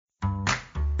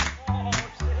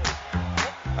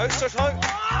Ousters hung.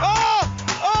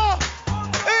 Oh,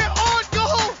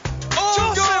 goal!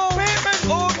 Joseph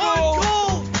Bateman, on goal!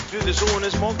 Through the zone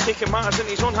as Monk taking matters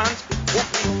into his own hands.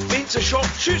 Feints a shot,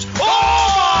 shoots.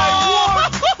 Oh my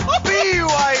word!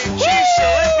 BYG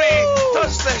Celebrity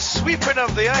does the sweeping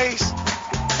of the ice.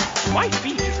 My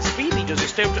feet just really does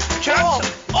his tail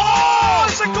chance. Oh,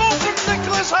 it's a goal from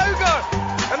Nicholas Hauger,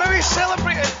 and now he's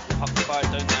celebrating. Puck fired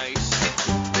down the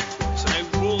ice. So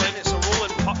now rolling, it's a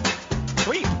rolling puck.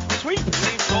 Sweep.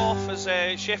 Leaves off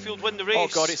as Sheffield win the race. Oh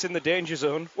God, it's in the danger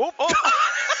zone. Oh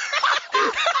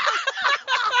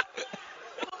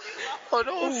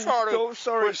no, sorry.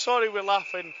 We're sorry, we're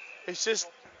laughing. It's just,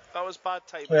 that was bad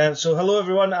timing. So hello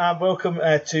everyone and welcome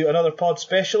to another pod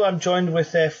special. I'm joined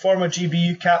with former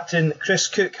GBU captain Chris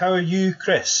Cook. How are you,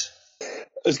 Chris?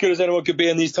 As good as anyone could be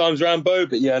in these times, Rambo,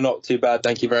 but yeah, not too bad,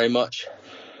 thank you very much.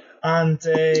 And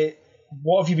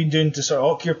what have you been doing to sort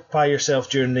of occupy yourself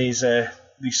during these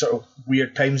sort of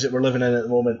weird times that we're living in at the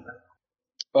moment?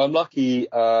 Well, I'm lucky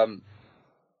at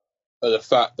the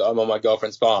fact that I'm on my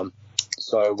girlfriend's farm.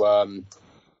 So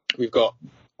we've got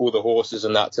all the horses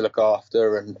and that to look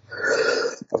after, and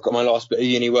I've got my last bit of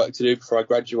uni work to do before I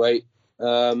graduate.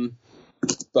 But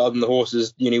other than the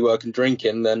horses, uni work and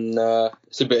drinking, then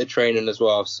it's a bit of training as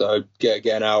well. So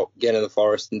getting out, getting in the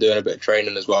forest and doing a bit of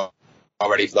training as well. I'm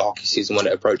ready for the hockey season when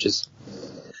it approaches.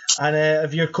 And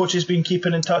have your coaches been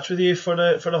keeping in touch with you for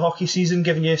the hockey season,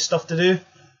 giving you stuff to do?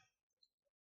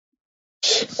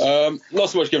 Not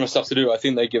so much giving us stuff to do. I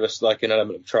think they give us like an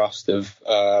element of trust of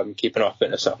keeping our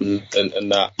fitness up and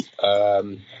that.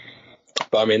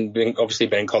 But I mean, obviously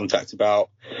been in contact about,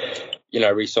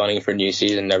 re-signing for a new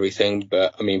season and everything.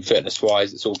 But I mean,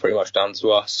 fitness-wise, it's all pretty much down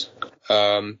to us.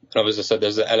 And as I said,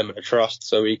 there's an element of trust,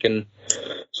 so we can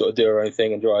sort of do our own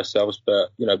thing, enjoy ourselves, but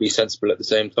be sensible at the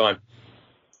same time.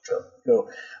 Cool.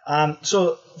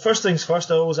 So first things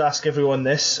first, I always ask everyone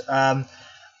this: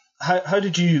 how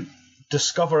did you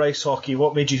discover ice hockey?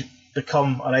 What made you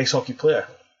become an ice hockey player?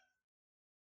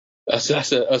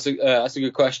 That's a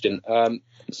good question.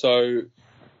 So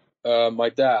my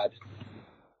dad,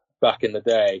 back in the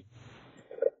day,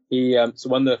 he so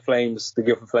when the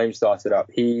Guildford Flames started up,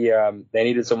 they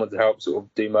needed someone to help sort of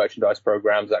do merchandise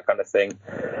programs, that kind of thing.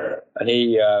 And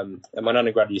and my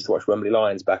undergrad used to watch Wembley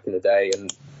Lions back in the day,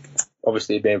 and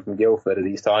obviously being from Guildford at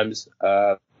these times,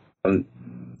 Dad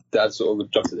sort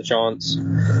of jumped at the chance.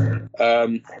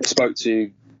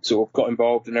 Got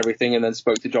involved in everything, and then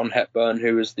spoke to John Hepburn,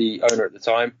 who was the owner at the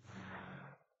time.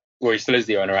 Well, he still is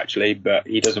the owner actually, but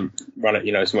he doesn't run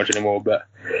it, so much anymore. But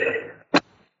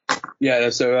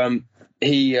yeah, so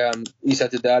he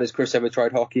said to Dad, "Has Chris ever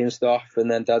tried hockey and stuff?"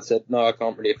 And then Dad said, "No, I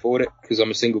can't really afford it because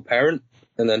I'm a single parent."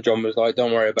 And then John was like,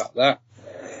 "Don't worry about that."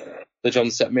 So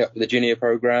John set me up with a junior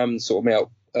program, sorted me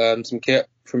out some kit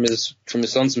from his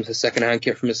sons, some second-hand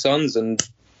kit from his sons, and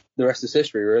the rest is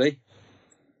history, really.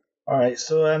 All right,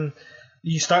 so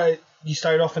you started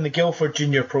off in the Guildford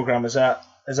junior program, is that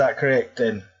correct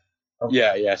then?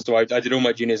 Okay. Yeah. So I did all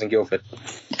my juniors in Guildford.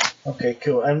 Okay,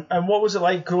 cool. And what was it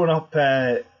like growing up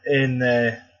in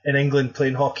England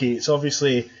playing hockey? It's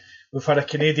obviously we've had a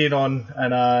Canadian on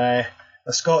and a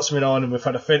Scotsman on, and we've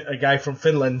had a guy from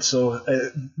Finland, so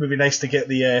it would be nice to get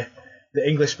the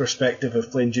English perspective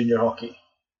of playing junior hockey.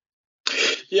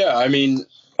 Yeah, I mean,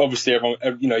 obviously everyone,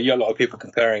 you got a lot of people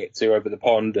comparing it to over the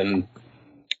pond and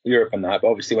Europe and that, but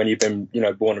obviously when you've been,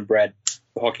 born and bred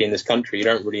hockey in this country, you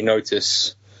don't really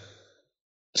notice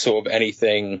sort of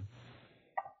anything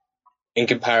in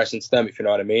comparison to them, if you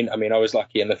know what I mean. I mean, I was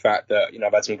lucky in the fact that,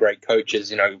 I've had some great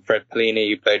coaches, Fred Pelini,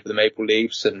 who played for the Maple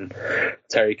Leafs, and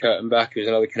Terry Kurtenbach, who's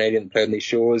another Canadian that played on these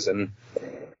shores, and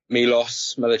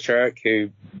Milos Milicevic,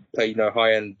 who played,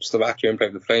 high-end Slovakia and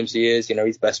played for the Flames for years.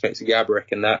 He's best mates with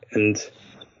Gaborik and that. And,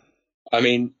 I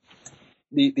mean,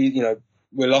 we're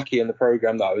lucky in the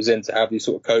program that I was in to have these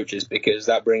sort of coaches, because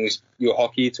that brings your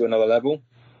hockey to another level,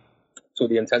 sort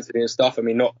of the intensity and stuff. I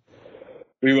mean,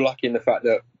 we were lucky in the fact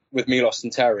that with Milos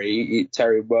and Terry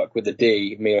would work with the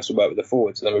D, Milos would work with the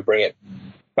forwards, and then we bring it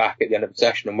back at the end of the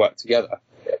session and work together.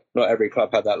 Not every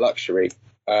club had that luxury.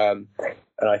 And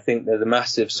I think there's a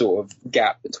massive sort of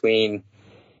gap between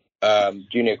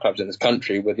junior clubs in this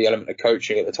country, with the element of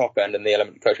coaching at the top end and the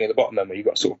element of coaching at the bottom end, where you've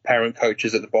got sort of parent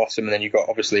coaches at the bottom, and then you've got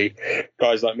obviously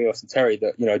guys like Milos and Terry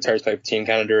that, Terry's played for Team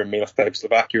Canada and Milos played for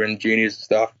Slovakia and juniors and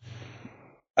stuff.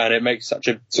 And it makes such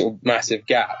a sort of massive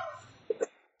gap.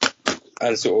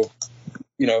 And sort of,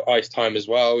 ice time as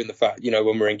well, in the fact,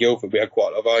 when we're in Guildford, we had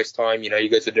quite a lot of ice time. You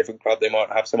go to a different club, they might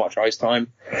not have so much ice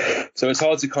time. So it's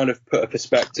hard to kind of put a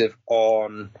perspective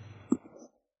on,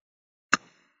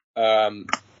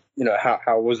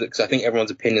 how was it? Because I think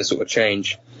everyone's opinions sort of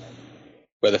change.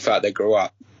 were the fact they grew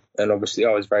up. And obviously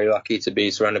I was very lucky to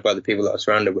be surrounded by the people that I was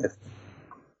surrounded with.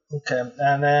 Okay,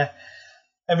 and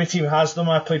every team has them.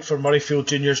 I played for Murrayfield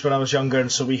Juniors when I was younger,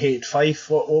 and so we hated Fife.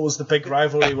 What was the big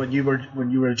rivalry when you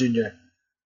were a junior?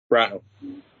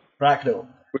 Bracknell.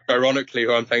 Which ironically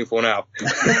who I'm playing for now.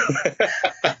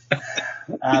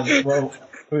 Well,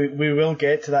 we will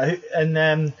get to that.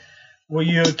 And were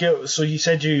you so you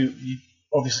said you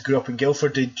obviously grew up in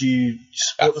Guildford. Did you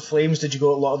support the Flames? Did you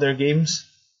go to a lot of their games?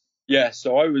 Yeah,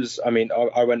 so I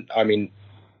went,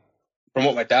 from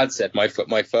what my dad said, my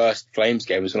first Flames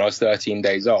game was when I was 13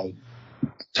 days old.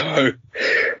 So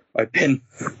I've been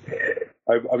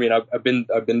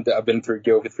through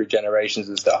Guildford through generations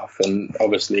and stuff, and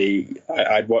obviously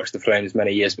I'd watched the Flames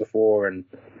many years before, and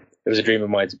it was a dream of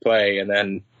mine to play. And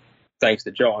then thanks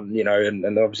to John,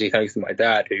 and obviously thanks to my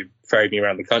dad who ferried me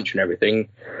around the country and everything,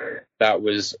 that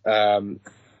was a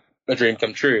dream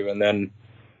come true. And then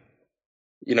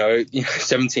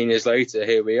 17 years later,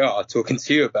 here we are talking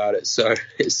to you about it. So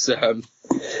it's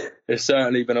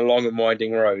certainly been a long and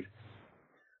winding road.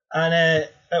 And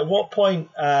at what point,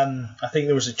 I think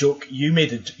there was a joke you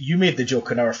made the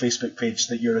joke on our Facebook page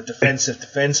that you're a defensive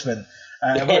defenseman.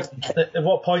 At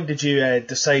what point did you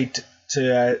decide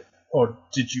to, or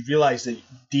did you realise that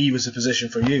D was a position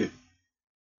for you?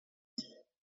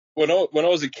 When I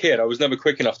was a kid, I was never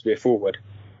quick enough to be a forward.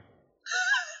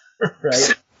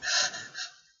 Right.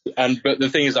 But the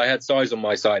thing is, I had size on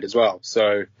my side as well.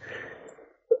 So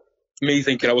me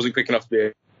thinking I wasn't quick enough to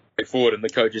be a forward, and the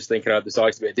coaches thinking I had the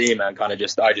size to be a D-man, I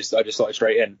just slotted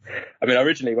straight in. I mean,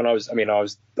 originally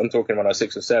I'm talking when I was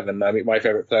 6 or 7. I mean, my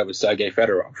favourite player was Sergei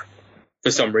Fedorov.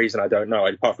 For some reason, I don't know.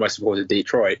 Apart from I supported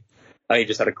Detroit, I think he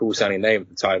just had a cool sounding name at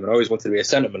the time, and I always wanted to be a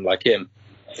centreman like him,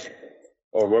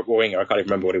 or winger. I can't even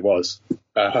remember what he was.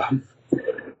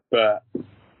 But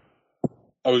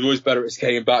I was always better at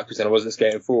skating backwards than I wasn't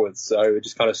skating forwards, so it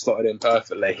just kind of slotted in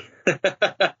perfectly.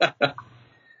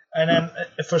 And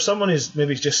for someone who's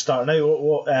maybe just starting out,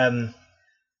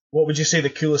 what would you say the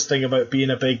coolest thing about being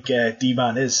a big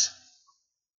D-man is?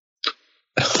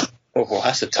 Oh,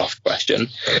 that's a tough question.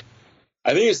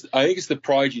 I think it's the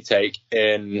pride you take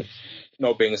in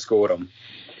not being scored on.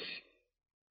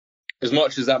 As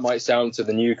much as that might sound to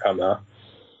the newcomer,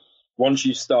 once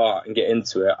you start and get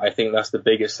into it, I think that's the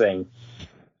biggest thing,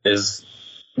 is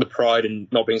the pride in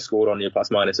not being scored on your plus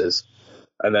minuses,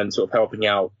 and then sort of helping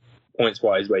out points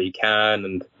wise where you can,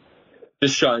 and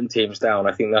just shutting teams down.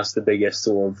 I think that's the biggest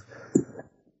sort of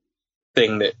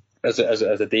thing that as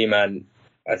a D-man,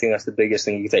 I think that's the biggest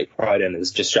thing you can take pride in,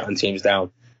 is just shutting teams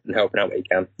down and helping out where you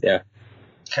can. Yeah.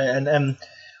 Okay, and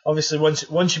obviously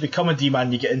once you become a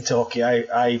D-man, you get into hockey.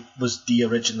 I was D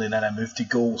originally, and then I moved to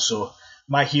goal, so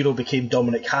my hero became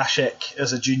Dominic Hasek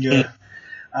as a junior.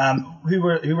 Who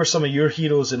were some of your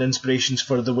heroes and inspirations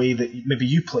for the way that maybe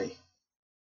you play?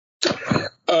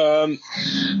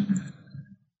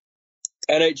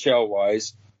 NHL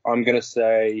wise, I'm going to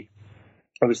say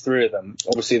there was 3 of them.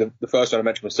 Obviously, the first one I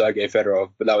mentioned was Sergei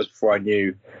Fedorov, but that was before I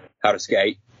knew how to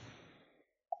skate.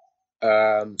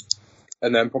 And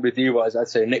then probably D-wise, I'd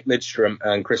say Nick Lidstrom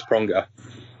and Chris Pronger.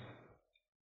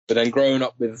 But then growing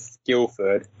up with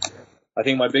Guildford, I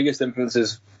think my biggest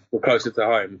influences were closer to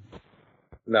home.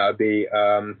 And that would be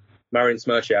Marian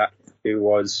Smerchak, who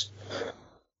was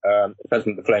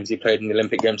defenseman of the Flames. He played in the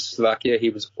Olympic Games for Slovakia.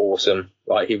 He was awesome.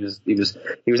 Like he was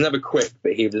never quick,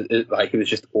 but he was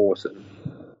just awesome.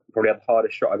 Probably had the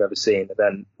hardest shot I've ever seen. And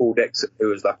then Paul Dixon, who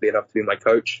was lucky enough to be my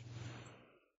coach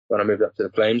when I moved up to the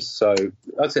Flames. So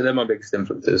I'd say they're my biggest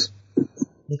influences.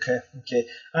 Okay.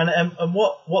 And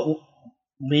what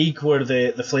league were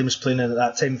the Flames playing in at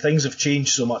that time? Things have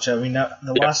changed so much. I mean,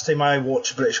 the last time I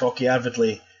watched British hockey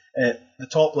avidly, the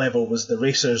top level was the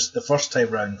Racers the first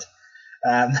time round,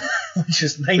 which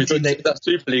is 1990. That's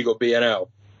Super League or BNL?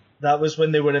 That was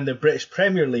when they were in the British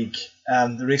Premier League.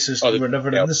 The Racers were never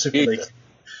in the Super League.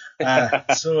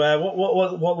 So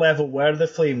what level were the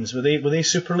Flames? Were they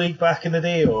Super League back in the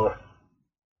day, or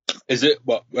is it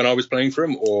when I was playing for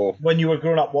them, or when you were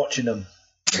growing up watching them?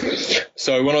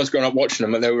 So when I was growing up watching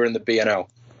them, they were in the BNL.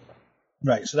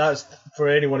 Right. So that's, for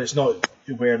anyone that's not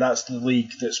aware, that's the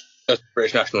league that's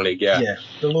British National League. Yeah. Yeah.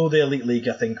 Below the Elite League,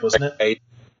 I think, wasn't it?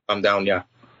 I'm down. Yeah.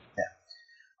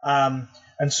 Yeah.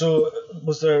 And so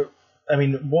was there? I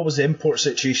mean, what was the import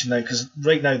situation then? Because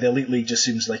right now the Elite League just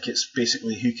seems like it's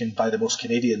basically who can buy the most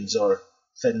Canadians or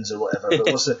Finns or whatever.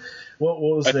 But what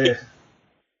was the?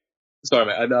 Sorry,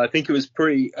 mate. I think it was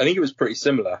pretty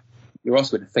similar. You're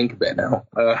asking me to think a bit now.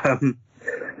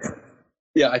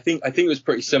 Yeah, I think it was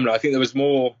pretty similar. I think there was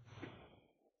more.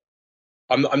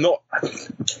 I'm not.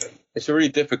 it's a really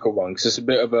difficult one because it's a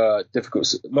bit of a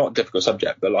not difficult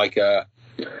subject, but like,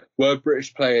 were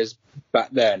British players back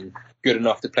then good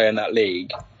enough to play in that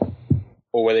league,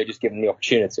 or were they just given the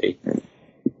opportunity?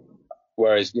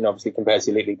 Whereas, obviously compared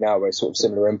to the Elite League now, where it's sort of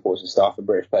similar imports and stuff, are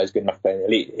British players good enough to play in the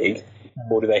Elite League,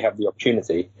 or do they have the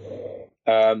opportunity?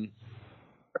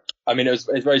 I mean, it's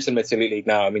very similar to the Elite League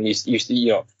now. I mean, you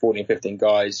see 14, 15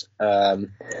 guys. A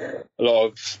lot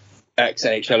of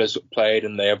ex-NHLers played,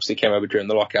 and they obviously came over during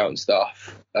the lockout and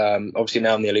stuff. Obviously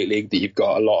now in the Elite League that you've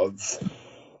got a lot of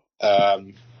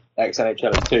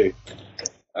ex-NHLers too.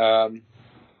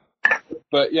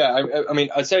 But yeah, I mean,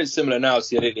 I'd say it's similar now to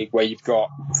the Elite League, where you've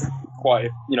got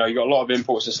you've got a lot of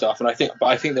imports and stuff. And I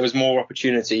think there was more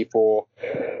opportunity for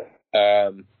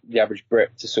the average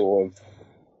Brit to sort of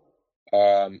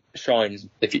shine,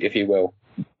 if you will,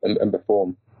 and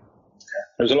perform.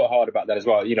 It was a lot harder back then as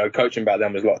well. Coaching back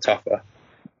then was a lot tougher,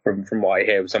 from what I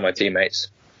hear with some of my teammates,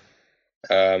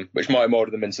 which might have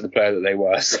molded them into the player that they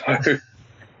were. So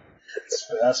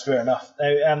that's fair enough.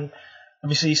 Now,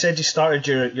 obviously, you said you started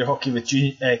your hockey with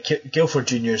Guildford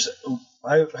Juniors.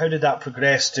 How did that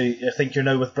progress to? I think you're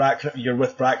now with Bracknell. You're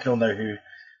with Bracknell now, who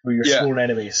were your sworn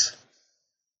enemies.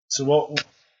 So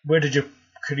where did your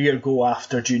career go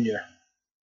after junior?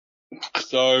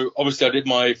 So obviously I did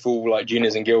my full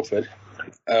juniors in Guildford.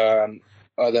 I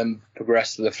then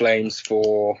progressed to the Flames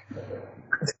for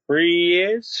 3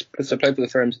 years. So I played for the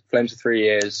Flames for 3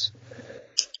 years.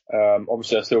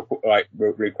 Obviously I was still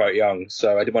really quite young,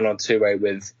 so I did one on two-way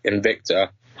with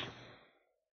Invicta.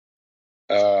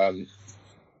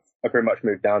 I pretty much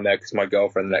moved down there because of my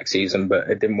girlfriend the next season, but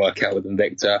it didn't work out with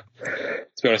Invicta.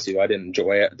 To be honest with you, I didn't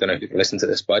enjoy it. I don't know if you can listen to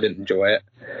this, but I didn't enjoy it.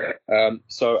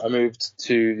 So I moved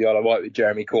to the Isle of Wight with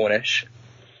Jeremy Cornish.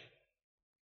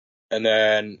 And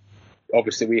then,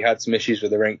 obviously, we had some issues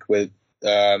with the rink, with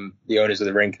the owners of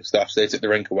the rink and stuff, so they took the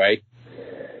rink away.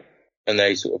 And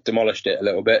they sort of demolished it a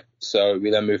little bit. So we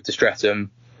then moved to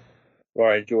Streatham,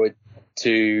 where I enjoyed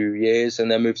 2 years, and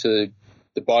then moved to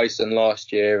the Bison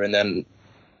last year, and then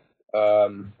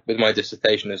with my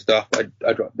dissertation and stuff, I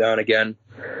dropped down again,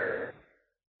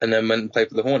 and then went and played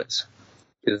for the Hornets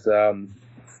because I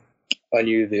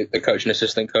knew the coach and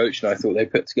assistant coach, and I thought they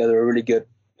put together a really good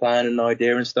plan and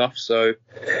idea and stuff. So,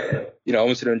 I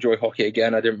wanted to enjoy hockey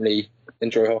again. I didn't really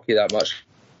enjoy hockey that much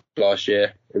last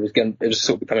year. It was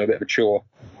sort of becoming a bit of a chore.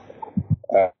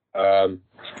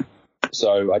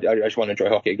 So I just want to enjoy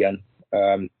hockey again.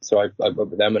 So I went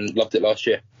with them and loved it last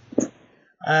year.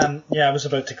 I was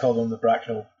about to call them the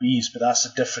Bracknell Bees, but that's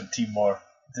a different team. Or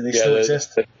do they still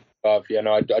exist? I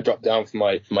dropped down for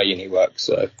my uni work,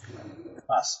 so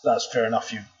that's fair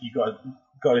enough. You got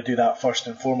to do that first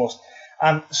and foremost.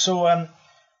 I'm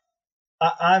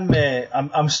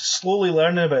slowly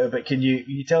learning about it, but can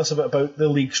you tell us a bit about the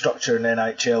league structure in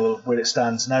NHL, where it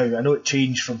stands now? I know it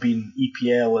changed from being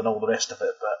EPL and all the rest of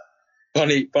it, but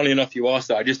funny enough you asked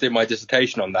that. I just did my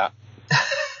dissertation on that.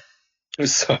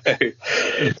 So as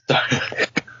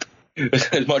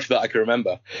much of that I can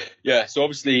remember. Yeah, so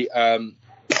obviously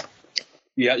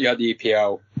you had the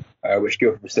EPL, which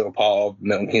Guildford was still a part of,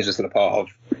 Milton Keynes was still a part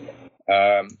of,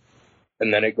 and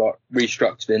then it got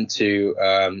restructured into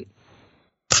a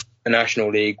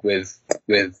national league with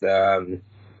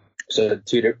so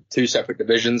two separate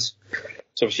divisions.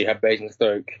 So obviously you had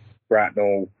Basingstoke,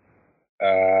 Bracknell,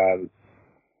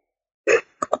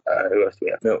 who else do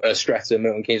we have? Streatham,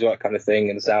 Milton Keynes, that kind of thing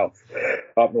in the south.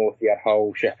 Up north you had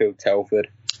Hull, Sheffield, Telford,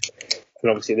 and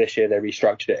obviously this year they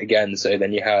restructured it again. So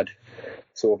then you had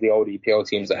sort of the old EPL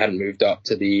teams that hadn't moved up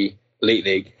to the Elite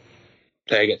League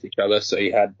play against each other. So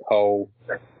you had Hull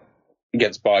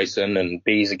against Bison and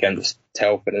Bees against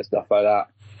Telford and stuff like that.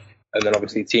 And then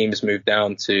obviously teams moved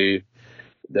down to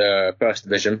the first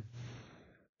division,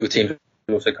 with teams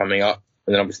also coming up.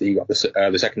 And then obviously you got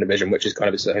the second division, which is kind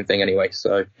of the same thing anyway.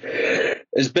 So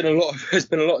there's been a lot of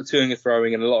toing and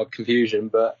throwing and a lot of confusion,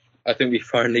 but I think we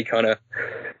finally kind of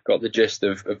got the gist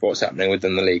of what's happening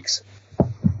within the leagues.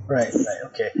 Right,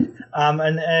 okay.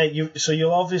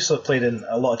 You'll obviously played in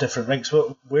a lot of different rinks.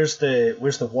 Where's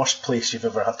the worst place you've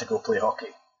ever had to go play hockey?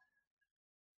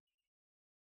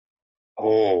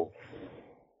 Oh,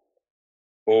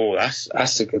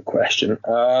 that's a good question.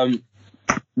 The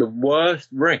worst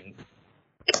rink.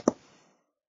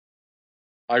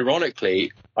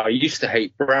 Ironically, I used to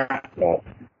hate Bracknell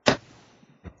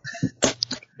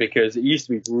because it used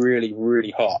to be really,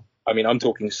 really hot. I mean, I'm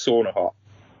talking sauna hot.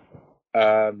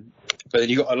 But then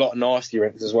you got a lot of nasty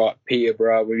rinks as well.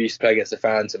 Peterborough, we used to play against the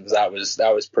Phantoms. That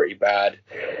was pretty bad.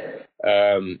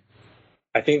 I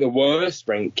think the worst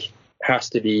rink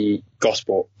has to be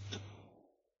Gosport.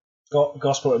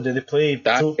 Gosport, did they play?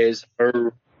 That is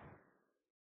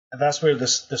And that's where the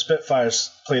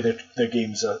Spitfires play their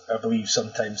games, I believe,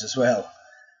 sometimes as well.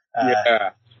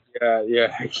 Yeah.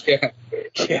 It's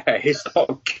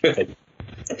not good,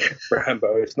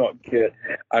 Rambo. It's not good.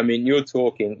 I mean, you're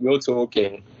talking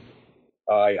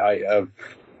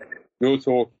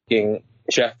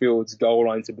Sheffield's goal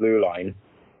line to blue line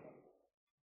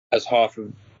as half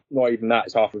of, not even that,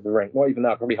 it's half of the rink. Not even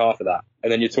that, probably half of that. And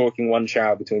then you're talking one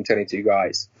shower between 22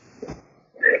 guys.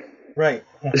 Right.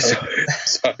 Okay. So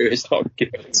it's not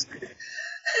good.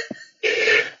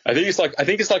 I think it's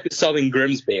like a Southern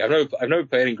Grimsby. I've never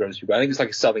played in Grimsby, but I think it's like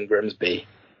a Southern Grimsby.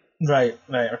 Right.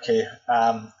 Okay.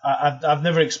 I've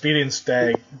never experienced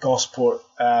Gosport.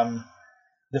 The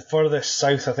furthest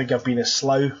south I think I've been is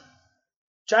Slough,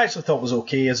 which I actually thought was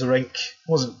okay as a rink. It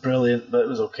wasn't brilliant, but it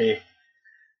was okay.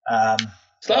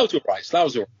 Slough's alright.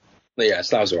 Slough's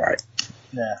alright.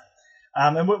 Yeah.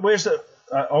 And where's the?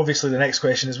 Obviously, the next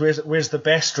question is where's the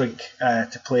best rink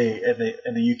to play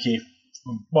in the UK?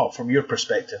 Well, from your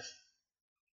perspective.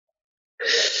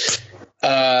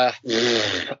 I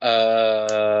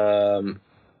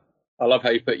love how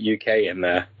you put UK in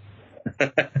there. I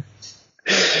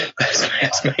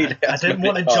didn't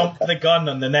want to jump the gun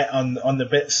on the net on the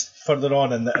bits further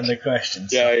on in the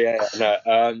questions. Yeah. No.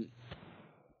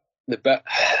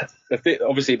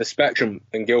 Obviously, the Spectrum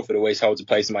in Guildford always holds a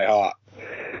place in my heart.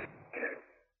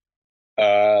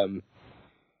 I'm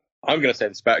going to say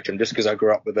the Spectrum just because I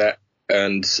grew up with it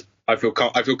and I feel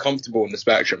comfortable in the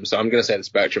Spectrum, so I'm going to say the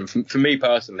Spectrum. For me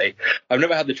personally, I've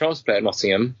never had the chance to play at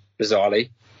Nottingham,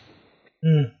 bizarrely.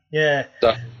 Yeah.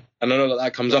 So, and I know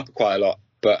that comes up quite a lot,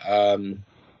 but I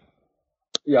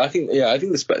think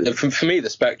for me the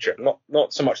Spectrum,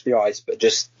 not so much the ice, but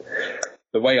just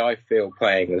the way I feel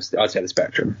playing, I'd say the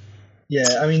Spectrum.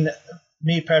 Yeah, I mean,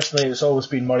 me personally, it's always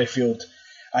been Murrayfield,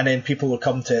 and then people will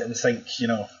come to it and think,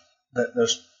 that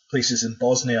there's places in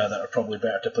Bosnia that are probably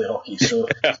better to play hockey. So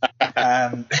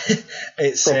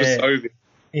it's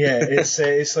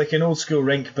it's like an old school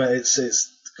rink, but it's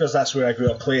because that's where I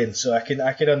grew up playing, so I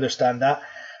can understand that.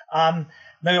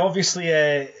 Now, obviously,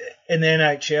 in the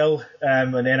NHL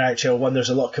and NHL 1, there's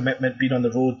a lot of commitment, being on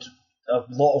the road, a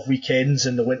lot of weekends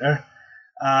in the winter.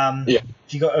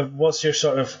 What's your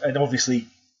sort of, and obviously,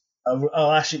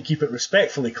 I'll ask you to keep it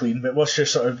respectfully clean, but what's your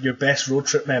sort of your best road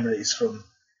trip memories from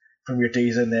your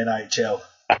days in the NHL?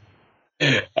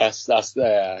 Can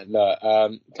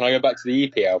I go back to the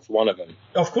EPL for one of them?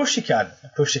 Of course you can.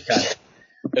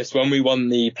 It's when we won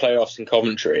the playoffs in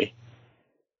Coventry.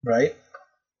 Right.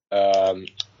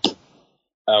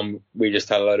 We just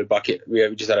had a load of bucket.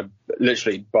 We just had a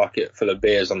literally bucket full of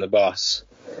beers on the bus.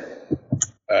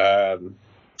 And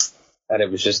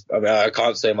it was just, I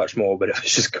can't say much more, but it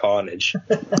was just carnage.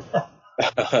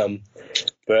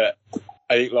 But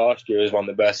I think last year was one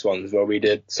of the best ones where we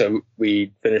did, so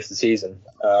we finished the season,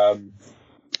 and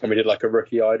we did like a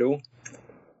rookie idol.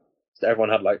 So everyone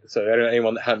had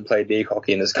anyone that hadn't played league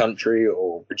hockey in this country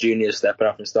or the juniors stepping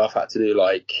up and stuff had to do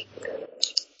like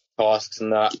tasks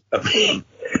and that.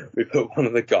 We put one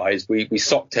of the guys, we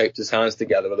sock taped his hands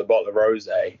together with a bottle of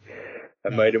rosé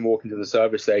and made him walk into the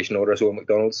service station, order us all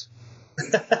McDonald's.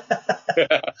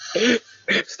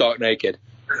 Stark naked.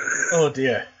 Oh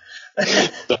dear.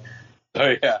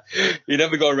 Oh yeah, you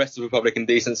never got arrested for public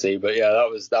indecency, but yeah,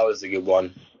 that was a good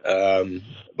one.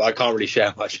 But I can't really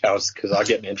share much else because I'll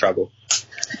get me in trouble.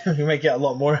 You might get a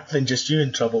lot more than just you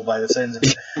in trouble by the sounds of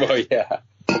it. Well, yeah.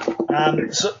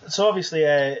 So obviously,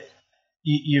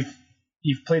 you've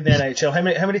played the NHL. How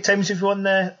many times have you won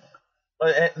the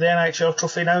NHL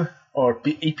trophy now, or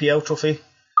EPL trophy?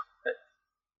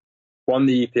 Won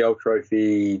the EPL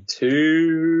trophy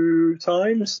 2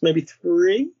 times, maybe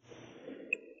 3.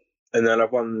 And then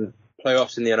I've won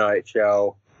playoffs in the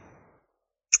NHL.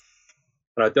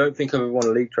 And I don't think I've ever won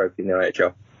a league trophy in the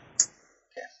NHL.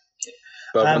 Okay.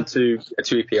 But I've won two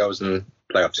EPLs and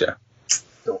playoffs, yeah.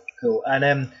 Cool.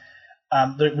 And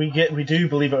we do,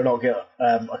 believe it or not, get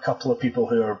a couple of people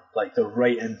who are like they're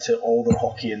right into all their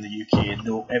hockey in the UK and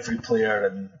know every player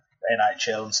and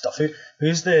NHL and stuff.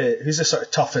 Who's the sort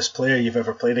of toughest player you've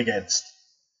ever played against?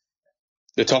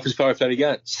 The toughest player I've played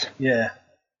against? Yeah.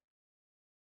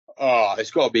 Oh,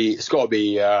 it's got to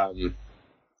be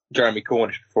Jeremy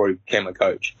Cornish before he became a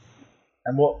coach.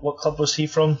 And what club was he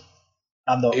from?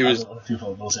 I'm not one of the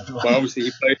people who knows everyone. Well, obviously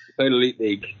he played Elite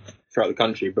League throughout the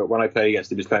country, but when I played against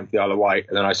him, he was playing for the Isle of Wight,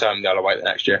 and then I saw him in the Isle of Wight the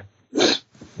next year.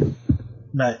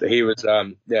 Right. But he was,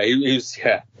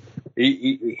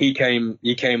 he came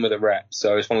with a rep,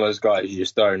 so it's one of those guys you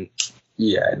just don't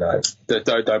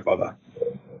bother.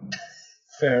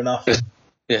 Fair enough.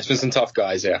 Yeah, it's been some tough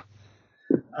guys, yeah.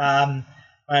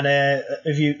 And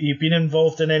have you been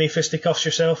involved in any fisticuffs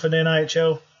yourself in the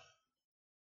NIHL?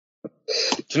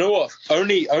 Do you know what?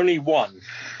 Only one.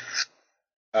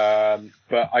 But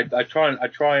I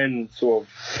try and sort of.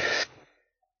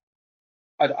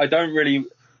 I don't really.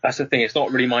 That's the thing. It's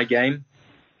not really my game.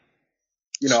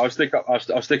 I'll stick up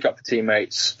for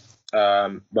teammates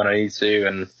when I need to,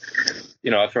 and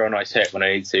I throw a nice hit when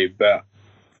I need to. But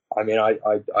I mean,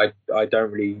 I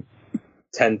don't really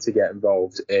tend to get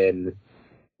involved in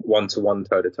one-to-one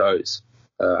toe-to-toes.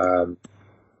 I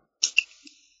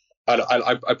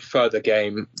prefer the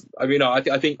game. I mean, I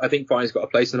think fighting's got a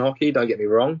place in hockey. Don't get me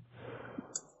wrong,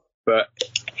 but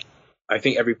I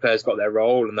think every player's got their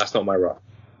role, and that's not my role.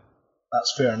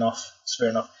 That's fair enough. It's fair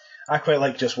enough. I quite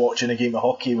like just watching a game of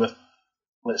hockey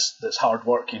that's hard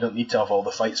work. You don't need to have all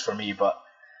the fights for me, but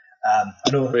I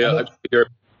know. Yeah, you're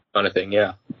kind of thing.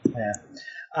 Yeah. Yeah.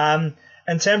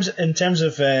 In terms of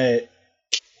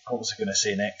what was I going to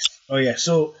say next? Oh yeah,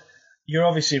 so you're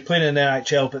obviously playing in the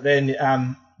NHL, but then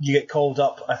you get called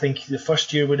up. I think the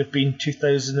first year would have been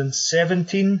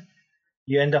 2017.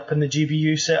 You end up in the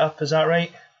GBU setup. Is that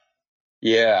right?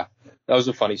 Yeah, that was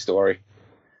a funny story.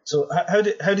 So how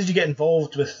did you get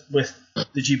involved with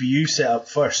the GBU setup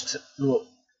first?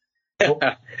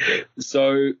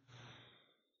 So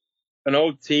an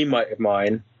old teammate of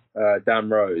mine, Dan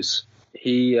Rose,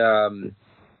 he you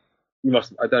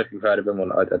must, I don't know if you've heard of him or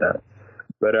not, I don't know.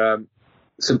 But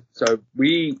so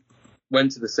we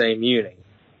went to the same uni,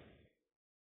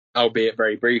 albeit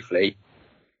very briefly.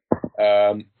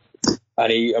 And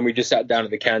we just sat down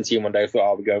at the canteen one day.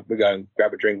 Thought, we're going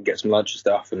grab a drink and get some lunch and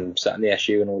stuff, and sat in the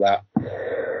SU and all that.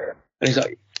 And he's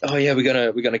like, "Oh yeah, we're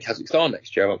going to Kazakhstan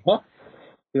next year." I went, "What?"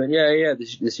 He went, "Yeah,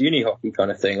 this uni hockey kind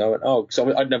of thing." I went, "Oh," because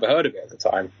I'd never heard of it at the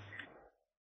time.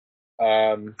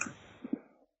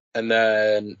 And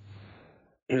then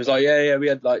he was like, "Yeah, we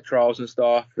had like trials and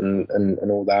stuff and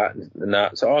all that and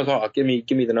that." So I was like, "Give me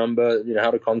the number,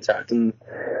 how to contact and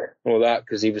all that,"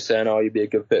 because he was saying, "Oh, you'd be a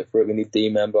good fit for it. We need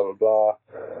D-men, blah blah blah."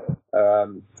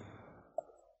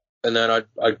 And then I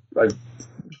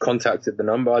contacted the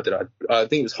number. I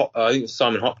think it was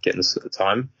Simon Hopkins at the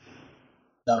time.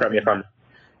 Correct me if I'm.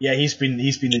 Yeah, he's been the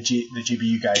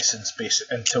GBU guy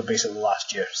until basically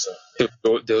last year. So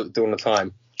doing the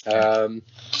time.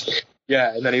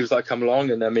 Yeah, and then he was like, "Come along,"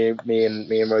 and then me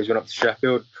and Rose went up to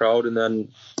Sheffield, trialled, and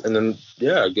then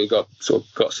yeah, got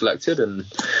selected and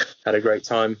had a great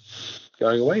time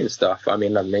going away and stuff. I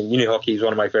mean, uni hockey is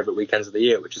one of my favourite weekends of the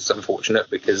year, which is unfortunate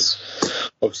because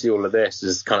obviously all of this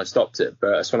has kind of stopped it.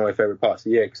 But it's one of my favourite parts of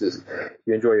the year because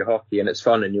you enjoy your hockey and it's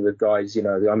fun, and you're with guys.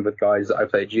 I'm with guys that I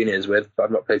played juniors with, but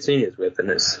I've not played seniors with, and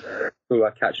it's all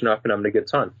like catching up and having a good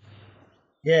time.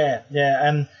 Yeah,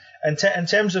 and in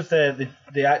terms of the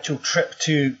actual trip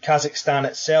to Kazakhstan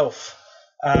itself,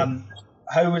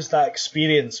 how was that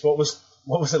experience? What was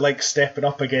it like stepping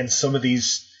up against some of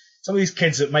these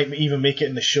kids that might even make it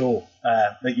in the show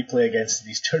that you play against in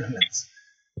these tournaments?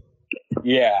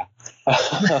 Yeah.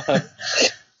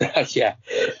 Yeah.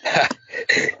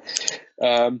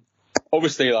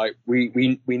 Obviously, like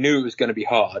we knew it was going to be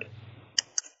hard,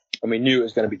 and we knew it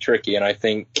was going to be tricky, and I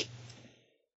think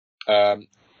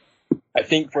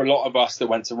for a lot of us that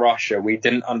went to Russia, we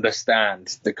didn't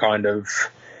understand the kind of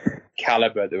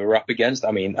caliber that we were up against.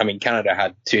 I mean, Canada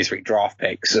had 2-3 draft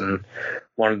picks, and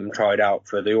one of them tried out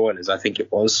for the Oilers, I think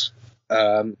it was.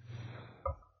 And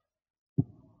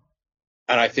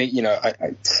I think,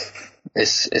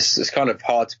 it's kind of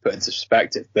hard to put into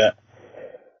perspective, but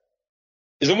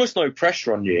there's almost no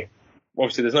pressure on you.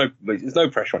 Obviously, there's no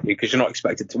pressure on you because you're not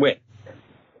expected to win.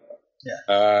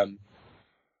 Yeah.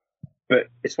 But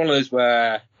it's one of those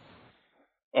where,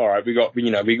 all right, we got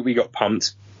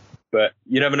pumped, but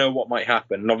you never know what might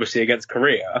happen. And obviously against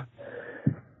Korea,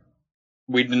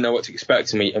 we didn't know what to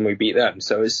expect, and we beat them.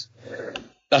 So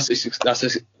that's a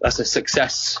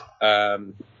success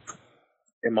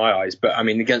in my eyes. But I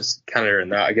mean, against Canada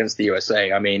and that, against the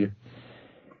USA, I mean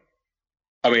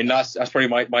that's probably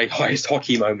my highest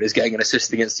hockey moment is getting an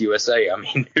assist against the USA. I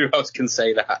mean, who else can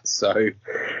say that? So.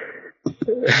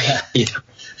 Yeah.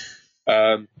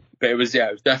 But it was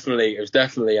definitely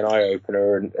an eye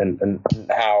opener, and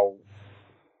how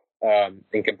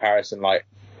in comparison, like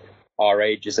our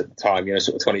ages at the time,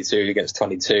 sort of 22 against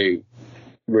 22,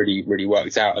 really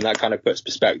worked out, and that kind of puts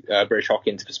British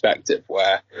hockey into perspective,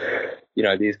 where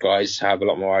these guys have a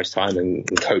lot more ice time and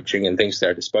coaching and things at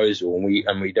their disposal, and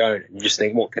we don't. And you just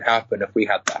think, what could happen if we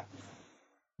had that?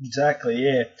 Exactly,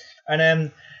 yeah.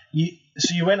 And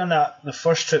you went on the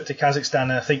first trip to Kazakhstan,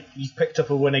 and I think you picked up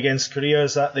a win against Korea.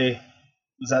 Was that the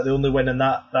only win in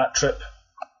that trip?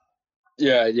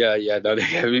 Yeah. No,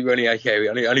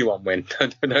 we only one win. I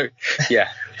don't know. Yeah.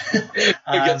 Don't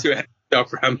get too ahead of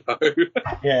yourself, Rambo.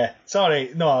 Yeah.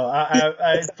 Sorry. No,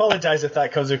 I apologise if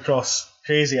that comes across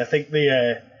crazy. I think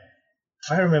if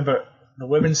I remember, the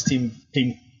women's team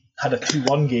had a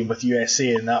 2-1 game with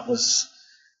USA, and that was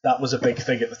a big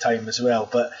thing at the time as well.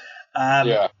 But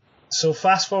yeah. So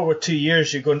fast forward 2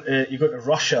 years, you're going to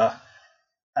Russia,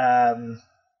 and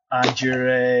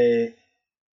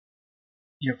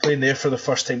you're playing there for the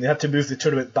first time. They had to move the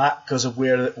tournament back because of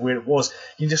where it was. Can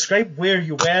you describe where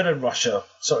you were in Russia,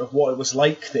 sort of what it was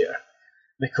like there?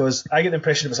 Because I get the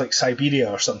impression it was like Siberia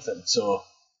or something. So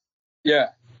yeah,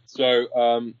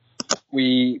 so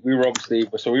we were in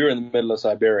the middle of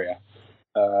Siberia.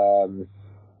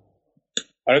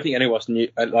 I don't think any of us knew.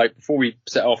 Like before we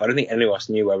set off, I don't think any of us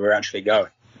knew where we were actually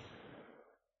going.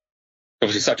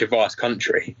 Obviously, such a vast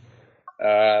country.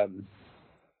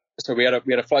 So we had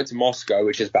a flight to Moscow,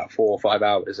 which is about 4 or 5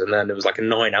 hours, and then there was like a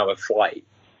 9-hour flight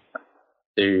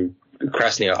to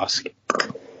Krasnoyarsk.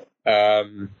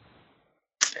 And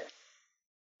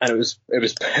it was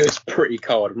pretty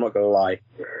cold. I'm not gonna lie.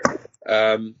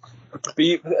 But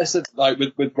like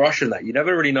with Russia and that, you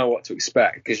never really know what to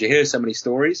expect because you hear so many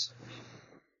stories.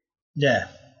 Yeah.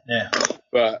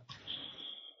 But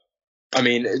I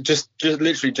mean, just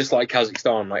literally just like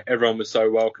Kazakhstan, like everyone was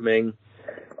so welcoming.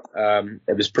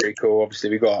 It was pretty cool. Obviously,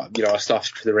 we got our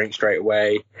stuff to the rink straight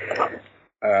away.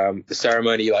 The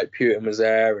ceremony, like Putin was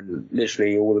there, and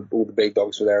literally all the big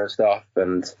dogs were there and stuff.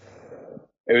 And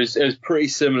it was pretty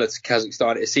similar to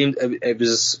Kazakhstan. It seemed it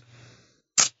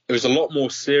was a lot more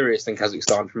serious than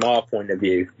Kazakhstan from our point of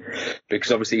view,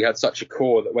 because obviously you had such a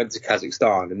core that went to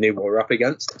Kazakhstan and knew what we're up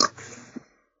against.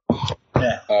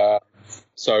 Yeah.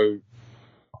 So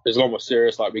it was a lot more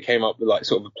serious. Like we came up with like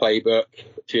sort of a playbook,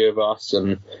 a few of us,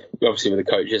 and obviously with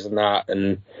the coaches and that,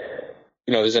 and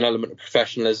there's an element of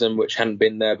professionalism which hadn't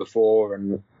been there before,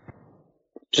 and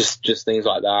just things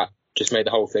like that. Just made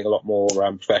the whole thing a lot more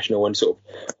professional and sort of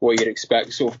what you'd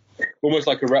expect, sort of almost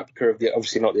like a replica of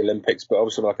obviously not the Olympics, but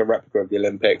obviously like a replica of the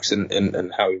Olympics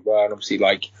and how we were. And obviously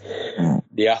like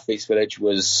the athletes village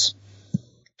was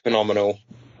phenomenal.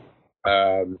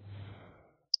 I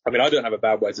mean, I don't have a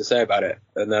bad word to say about it.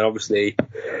 And then obviously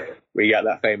we get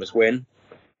that famous win,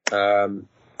 and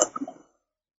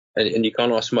you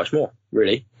can't ask for much more,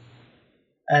 really.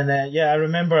 And I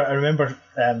remember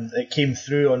it came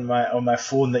through on my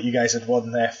phone that you guys had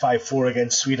won 5-4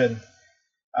 against Sweden.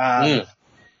 And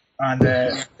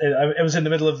it was in the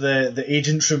middle of the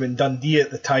agent's room in Dundee at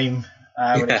the time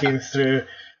when it came through.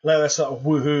 Let us sort of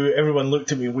woohoo. Everyone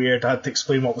looked at me weird. I had to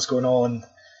explain what was going on.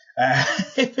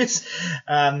 It was,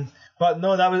 but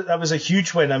no, that was a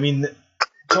huge win. I mean,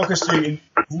 talk us through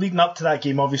leading up to that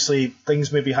game. Obviously,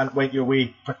 things maybe hadn't went your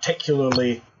way,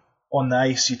 particularly on the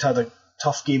ice. You'd had a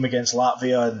tough game against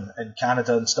Latvia and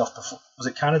Canada and stuff before. Was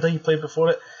it Canada you played before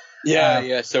it?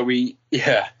 Yeah.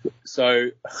 So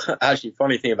actually,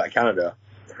 funny thing about Canada.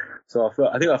 So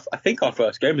I think our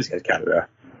first game was against Canada,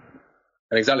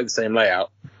 and exactly the same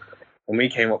layout. And we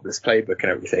came up with this playbook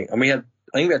and everything, and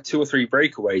I think we had 2 or 3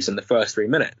 breakaways in the first 3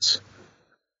 minutes.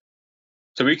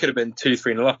 So we could have been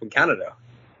 2-3-0 up in Canada.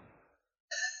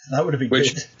 That would have been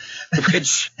good.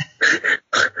 Which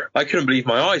I couldn't believe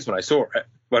my eyes when I saw it.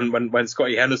 When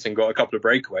Scotty Henderson got a couple of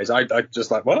breakaways, I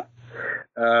just like, what?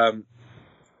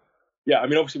 Yeah, I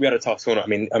mean, obviously we had a tough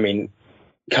tournament. I mean,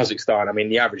 Kazakhstan, I mean,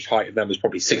 the average height of them was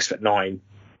probably 6'9"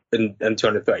 and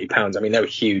 230 pounds. I mean, they were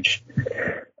huge.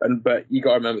 But you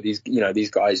got to remember these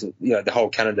guys, the whole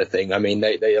Canada thing. I mean,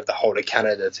 they have the whole of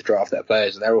Canada to draft their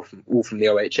players, and they're all from the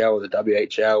OHL or the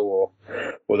WHL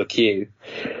or the Q.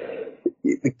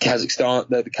 The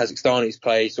Kazakhstanis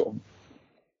play sort of,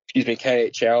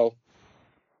 KHL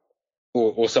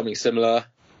or something similar.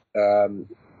 And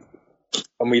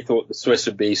we thought the Swiss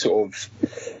would be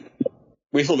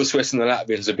we thought the Swiss and the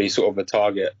Latvians would be sort of a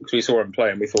target, because we saw them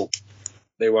play and we thought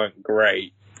they weren't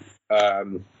great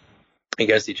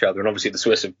against each other. And obviously the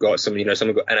Swiss have got some got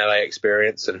NLA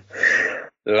experience, and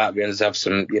the Latvians have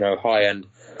some, high-end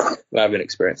Latvian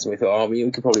experience. And we thought, we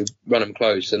could probably run them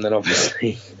close. And then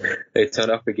obviously they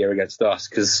turned up a gear against us,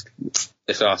 because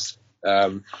it's us.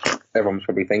 Everyone's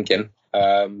probably thinking.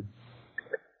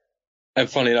 And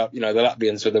funny enough, the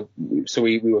Latvians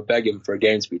we were begging for a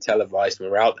game to be televised when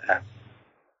we were out there,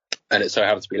 and it so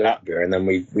happened to be Latvia, and then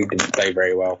we didn't play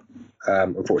very well,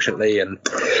 unfortunately, and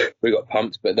we got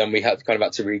pumped. But then we had to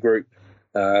regroup,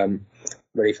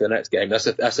 ready for the next game. That's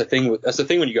the thing. That's the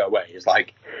thing when you go away. It's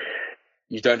like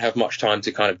you don't have much time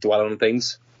to kind of dwell on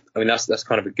things. I mean, that's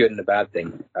kind of a good and a bad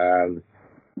thing. You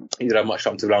don't have much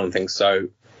time to dwell on things, so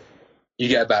you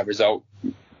get a bad result.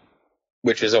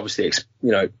 which is obviously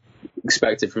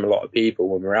expected from a lot of people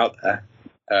when we're out there.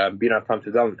 But you don't have time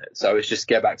to done it, so it's just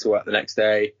get back to work the next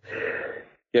day,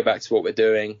 get back to what we're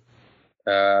doing,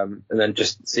 and then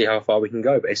just see how far we can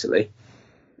go, basically.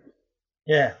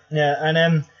 Yeah.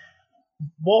 And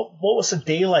what was the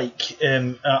day like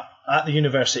at the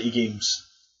university games?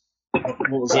 What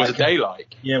was a day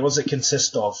like? Yeah, what does it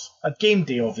consist of? A game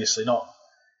day, obviously, not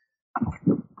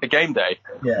a game day.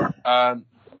 Yeah.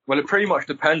 Well, it pretty much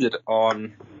depended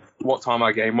on what time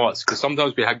our game was, because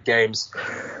sometimes we had games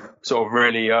sort of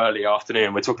really early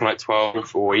afternoon. We're talking like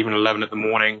 12 or even 11 in the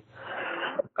morning.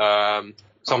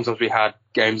 Sometimes we had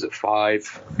games at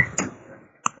 5.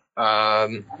 But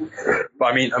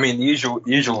I mean, the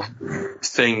usual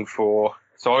thing for.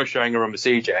 So I was sharing a room with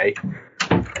CJ.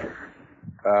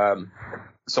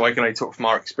 So I can only talk from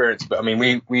our experience, but I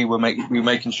mean, we were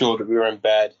making sure that we were in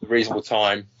bed at a reasonable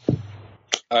time.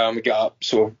 We get up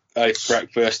sort of early for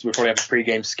breakfast. We probably have a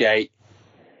pre-game skate.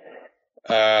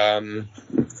 Probably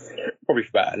for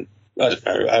about, I don't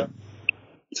know,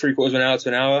 3/4 of an hour to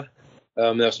an hour.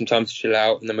 Then have some time to chill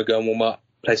out, and then we go and warm up,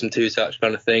 play some two-touch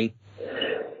kind of thing,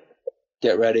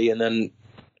 get ready, and then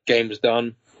game was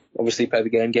done. Obviously, play the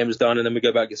game was done, and then we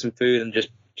go back, get some food, and just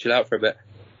chill out for a bit.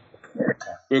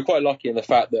 We were quite lucky in the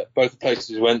fact that both the places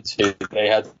we went to, they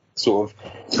had sort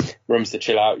of rooms to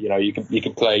chill out. You know, you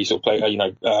can play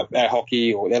air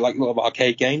hockey, or they're like a lot of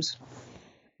arcade games.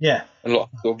 Yeah, and a lot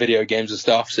of sort of video games and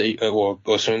stuff. So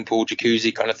or swimming pool,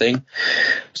 jacuzzi kind of thing.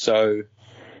 So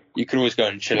you could always go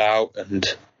and chill out, and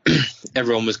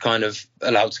everyone was kind of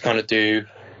allowed to kind of do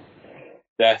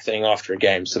their thing after a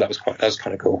game. So that was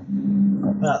kind of cool.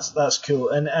 That's cool.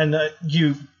 And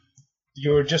you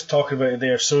were just talking about it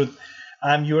there. So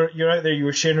you're out there. You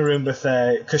were sharing a room with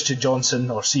Christian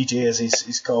Johnson, or CJ as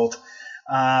he's called,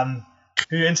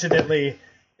 who incidentally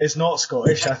is not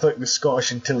Scottish. I thought he was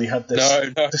Scottish until he had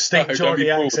this distinct Geordie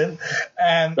accent.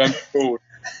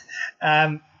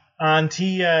 And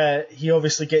he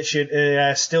obviously gets you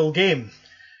a still game.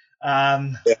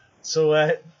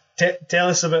 So tell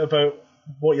us a bit about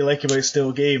what you like about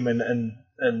still game and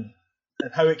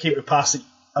how it came to pass that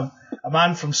a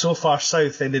man from so far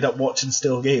south ended up watching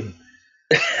still game.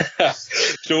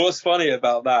 So what's funny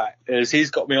about that is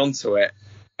he's got me onto it,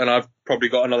 and I've probably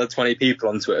got another 20 people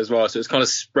onto it as well. So it's kind of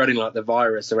spreading like the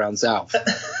virus around south.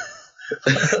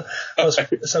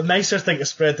 It's a nicer thing to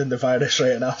spread than the virus,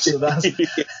 right enough. So that's.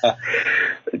 Yeah.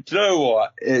 Do you know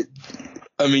what?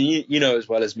 I mean, you know as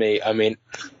well as me. I mean,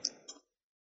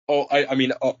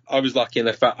 I was lucky in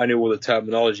the fact I knew all the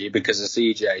terminology because of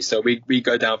CJ. So we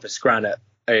go down for Scran at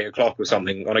 8 o'clock or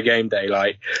something on a game day,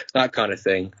 like that kind of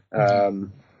thing.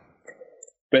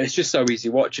 But it's just so easy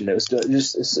watching it.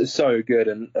 It's so good,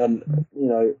 and you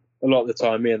know, a lot of the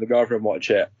time me and the girlfriend watch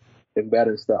it in bed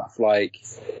and stuff. Like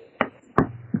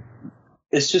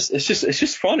it's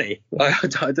just funny.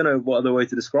 Like, I don't know what other way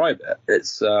to describe it.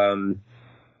 It's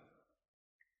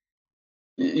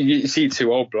you see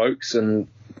two old blokes and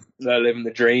they're living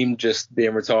the dream, just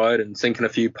being retired and sinking a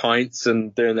few pints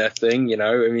and doing their thing. You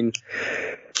know, I mean,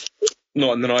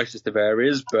 not in the nicest of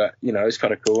areas, but you know, it's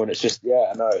kind of cool, and it's just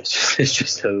it's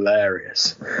just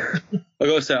hilarious. I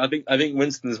gotta say, I think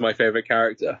Winston's my favourite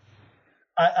character.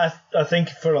 I think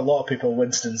for a lot of people,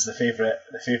 Winston's the favourite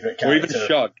character. Or even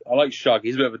Shug. I like Shug.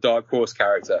 He's a bit of a dark horse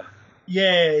character.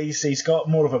 Yeah, he's got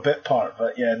more of a bit part,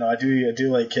 but yeah, no, I do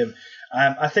like him.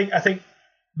 I think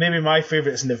maybe my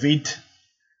favourite is Naveed.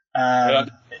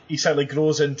 He certainly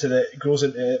grows into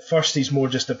at first he's more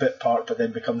just a bit part, but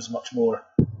then becomes much more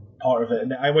part of it.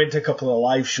 And I went to a couple of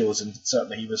live shows, and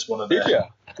certainly he was one of the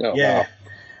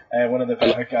one of the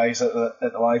better guys at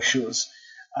the live shows.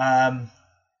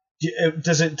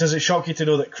 Does it shock you to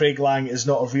know that Craig Lang is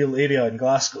not a real area in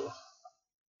Glasgow?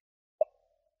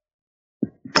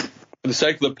 For the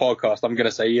sake of the podcast, I'm going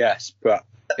to say yes, but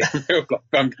in real life,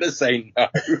 I'm going to say no.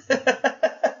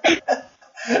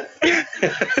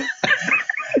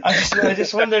 I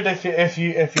just wondered if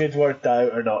you'd worked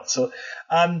out or not. So,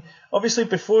 obviously,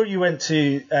 before you went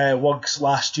to WUGS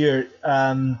last year,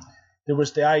 there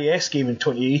was the IES game in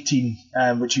 2018,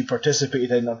 which you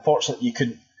participated in. Unfortunately, you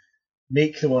couldn't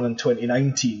make the one in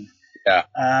 2019. Yeah.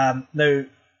 Now,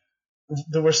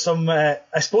 there were some. I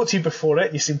spoke to you before it,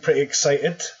 and you seemed pretty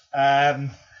excited.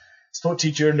 Spoke to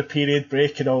you during the period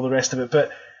break and all the rest of it.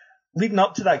 But leading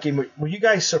up to that game, were you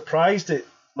guys surprised at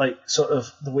like sort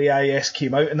of the way IES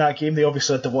came out in that game? They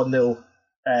obviously had the 1-0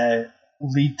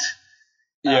 lead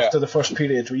after the first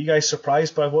period. Were you guys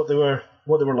surprised by what they were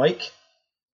like?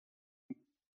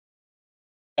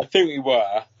 I think we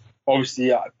were.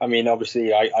 Obviously, I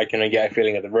can get a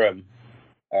feeling of the room.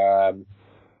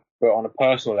 but on a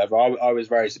personal level, I was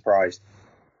very surprised.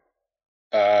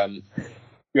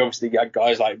 You obviously got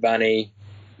guys like Vanny,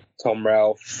 Tom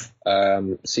Ralph,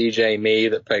 CJ, me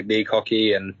that played league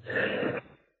hockey, and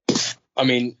I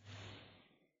mean,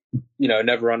 you know,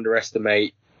 never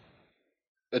underestimate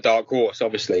the dark horse,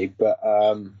 obviously, but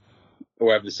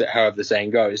however the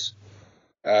saying goes.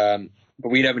 But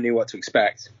we never knew what to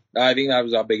expect. I think that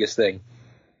was our biggest thing,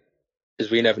 is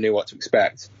we never knew what to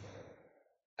expect,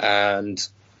 and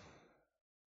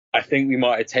I think we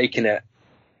might have taken it.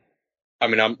 I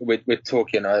mean, we're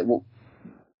talking. What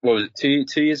was it?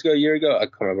 2 years ago, a year ago? I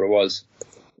can't remember what it was.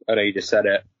 I know you just said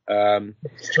it.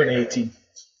 2018.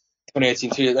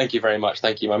 2018. Thank you very much.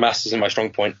 Thank you. My maths isn't my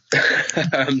strong point.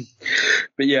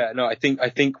 But yeah, no, I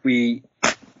think we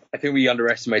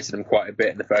underestimated them quite a bit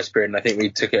in the first period, and I think we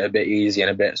took it a bit easy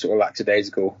and a bit sort of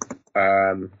lackadaisical.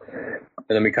 And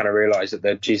then we kind of realised that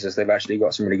they've actually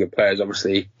got some really good players.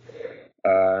 Obviously,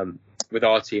 with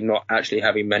our team not actually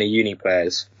having many uni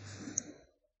players.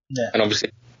 Yeah. And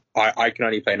obviously, I can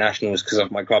only play nationals because of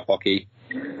my club hockey.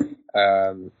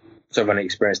 So I've only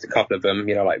experienced a couple of them,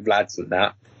 you know, like Vlad's and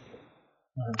that.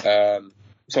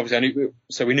 So obviously,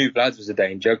 we knew Vlad was a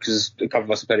danger because a couple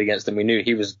of us had played against him. We knew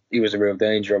he was a real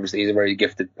danger. Obviously, he's a very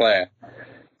gifted player.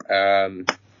 When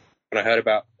I heard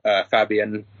about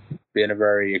Fabian being a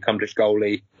very accomplished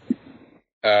goalie,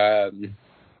 so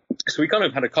we kind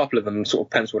of had a couple of them sort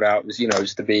of penciled out as, you know,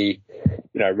 just to be,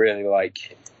 you know, really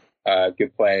like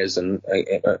good players and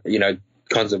you know,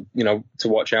 kinds of, you know, to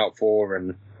watch out for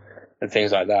and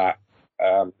things like that.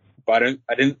 But I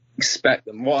didn't expect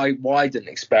them. What I didn't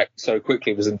expect so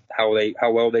quickly was how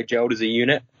well they gelled as a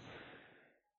unit,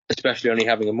 especially only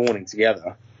having a morning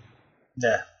together.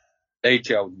 Yeah, they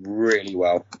gelled really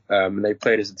well. They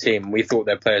played as a team. We thought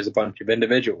they'd play as a bunch of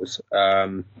individuals,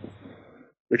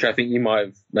 which I think you might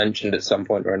have mentioned at some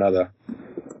point or another,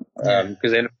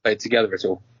 because they never played together at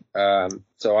all.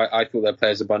 So I thought they'd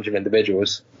play as a bunch of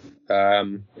individuals. But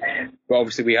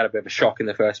obviously we had a bit of a shock in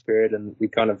the first period, and we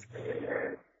kind of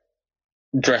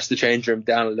dressed the change room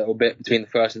down a little bit between the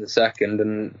first and the second,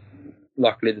 and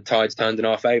luckily the tides turned in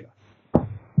our favour.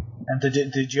 And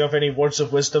did you have any words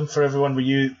of wisdom for everyone? Were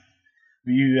you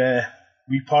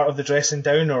part of the dressing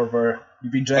down, or were you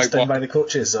being dressed down by the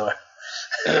coaches? Or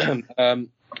I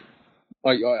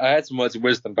had some words of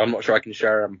wisdom, but I'm not sure I can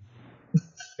share them.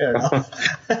 Fair enough.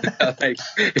 Like,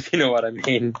 if you know what I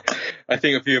mean. I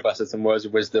think a few of us had some words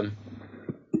of wisdom.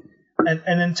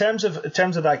 And in terms of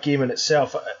that game in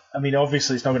itself, I mean,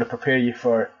 obviously it's not going to prepare you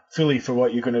fully for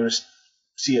what you're going to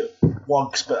see at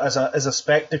Wugs, but as a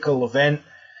spectacle event,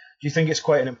 do you think it's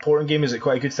quite an important game? Is it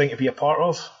quite a good thing to be a part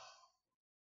of?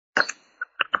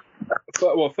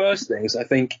 Well, first things, I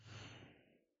think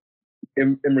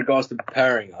in regards to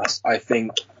preparing us, I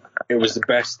think it was the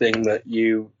best thing that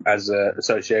you as an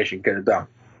association could have done,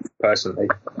 personally,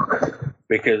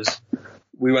 because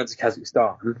we went to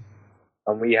Kazakhstan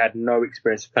and we had no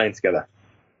experience of playing together.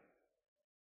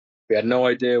 We had no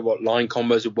idea what line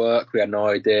combos would work. We had no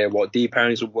idea what D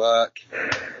pairings would work,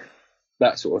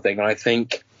 that sort of thing. And I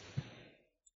think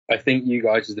you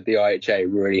guys as the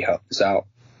BIHA really helped us out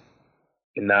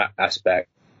in that aspect.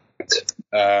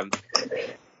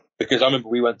 Because I remember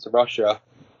we went to Russia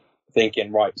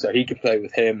thinking, right, so he can play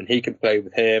with him and he can play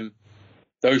with him.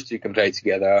 Those two can play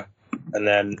together, and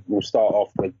then we'll start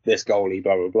off with this goalie,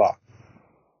 blah, blah, blah.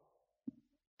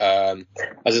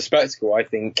 As a spectacle, I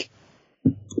think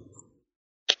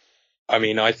it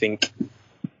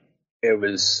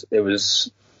was,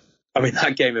 I mean,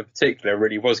 that game in particular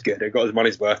really was good. It got his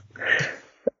money's worth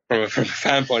from a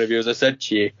fan point of view, as I said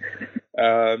to you.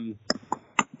 But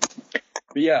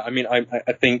yeah, I mean, I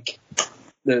think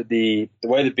the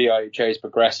way the BIHA is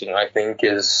progressing, I think,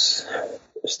 is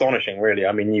astonishing, really.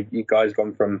 I mean, you guys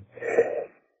gone from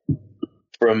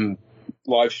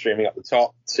live streaming at the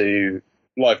top to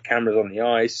live cameras on the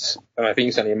ice, and I think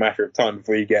it's only a matter of time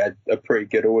before you get a pretty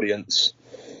good audience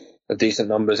of decent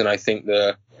numbers. And I think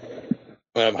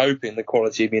I'm hoping the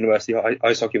quality of university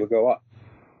ice hockey will go up.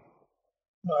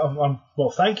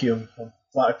 Well, thank you. I'm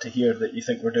flattered to hear that you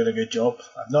think we're doing a good job.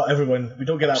 Not everyone, we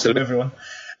don't get that from everyone.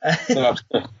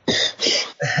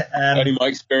 Only my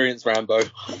experience, Rambo.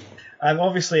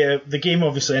 Obviously, the game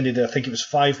ended, I think it was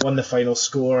 5-1 the final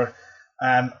score.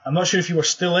 I'm not sure if you were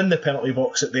still in the penalty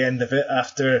box at the end of it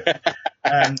after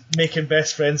making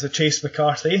best friends with Chase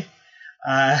McCarthy.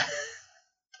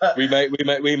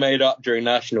 We made up during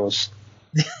nationals.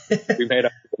 We made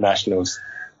up during nationals.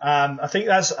 I think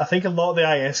a lot of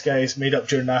the IS guys made up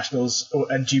during nationals,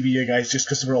 and GBU guys just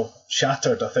because they were all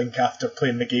shattered, I think, after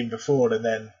playing the game before, and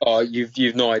then. Oh,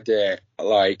 you've no idea.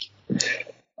 Like,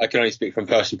 I can only speak from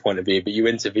personal point of view, but you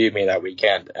interviewed me that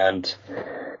weekend, and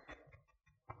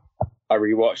I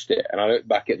rewatched it, and I looked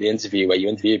back at the interview where you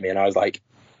interviewed me, and I was like,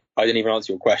 I didn't even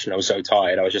answer your question. I was so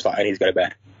tired. I was just like, I need to go to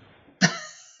bed.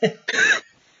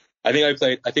 I think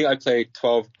I played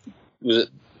 12. Was it?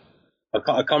 I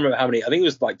can't remember how many. I think it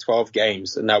was like 12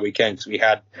 games in that weekend, because we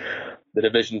had the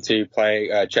Division 2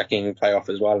 checking playoff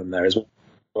as well in there as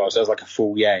well. So it was like a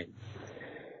full game.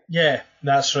 Yeah,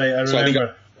 that's right. I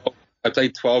remember. I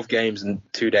played 12 games in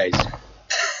 2 days.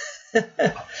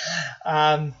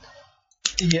 And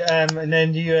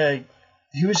then you,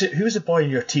 who was the boy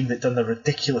in your team that done the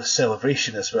ridiculous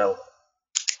celebration as well?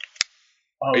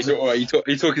 Are you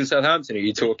talking Southampton? Or are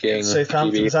you talking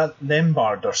Southampton? Is that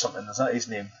Nembard or something? Is that his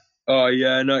name? Oh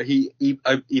yeah, no, he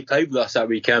played with us that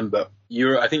weekend, but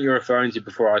I think you're referring to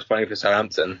before I was playing for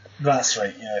Southampton. That's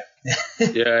right, yeah.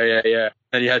 yeah.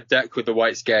 And you had Deck with the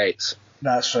white skates.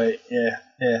 That's right, yeah.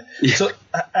 So,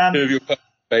 two of your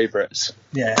favourites.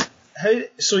 Yeah.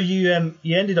 So you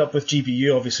ended up with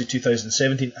GBU, obviously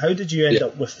 2017. How did you end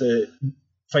up with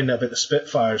finding out about the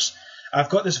Spitfires? I've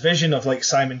got this vision of like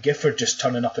Simon Gifford just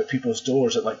turning up at people's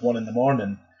doors at like 1 a.m,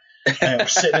 or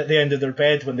sitting at the end of their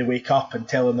bed when they wake up and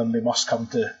telling them they must come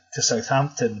to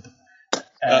Southampton.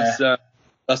 That's a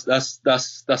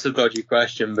dodgy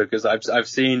question, because I've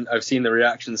seen the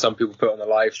reaction some people put on the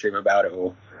live stream about it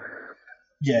all.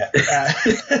 Yeah.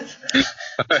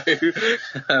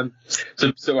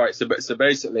 So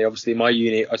basically, obviously, my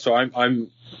uni. So I'm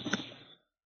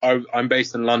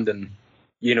based in London,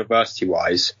 university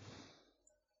wise,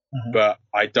 but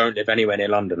I don't live anywhere near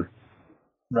London.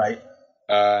 Right.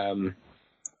 And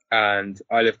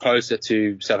I live closer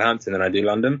to Southampton than I do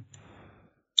London.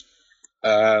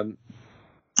 So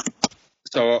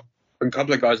a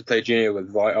couple of guys I played junior with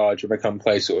were like, "Oh, do you want to come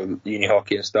play sort of uni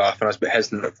hockey and stuff?" And I was a bit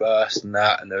hesitant at first and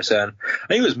that, and they were saying, I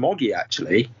think it was Moggy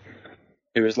actually.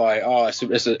 He was like, "Oh, it's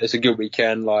a good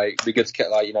weekend. Like, it'd be good to get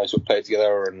sort of play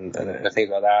together and things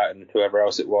like that." And whoever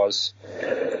else it was,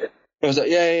 I was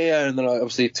like, yeah. And then I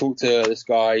obviously talked to this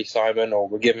guy Simon, or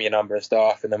we'll give me a number and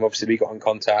stuff. And then obviously we got in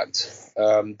contact,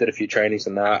 did a few trainings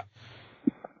and that,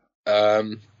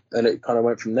 and it kind of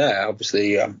went from there.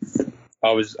 Obviously,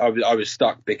 I was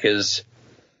stuck because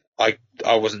I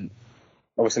wasn't,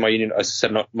 obviously my union, as I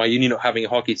said, my union not having a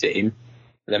hockey team,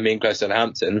 and then being close to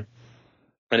Southampton,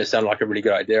 and it sounded like a really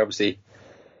good idea. Obviously,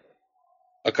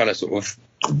 I kind of sort of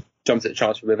jumped at the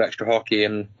chance for a bit of extra hockey,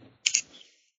 and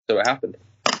so it happened.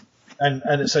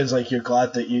 And it sounds like you're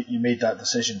glad that you made that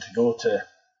decision to go to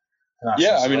Nationals.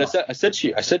 Yeah, I mean, I said to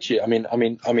you.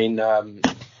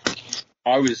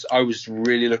 I was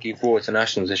really looking forward to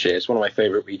Nationals this year. It's one of my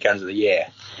favourite weekends of the year,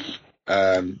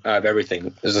 out of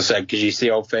everything, as I said, because you see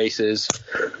old faces,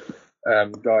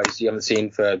 guys you haven't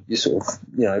seen for sort of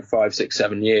 5, 6,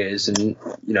 7 years, and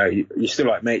you're still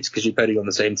like mates because you played on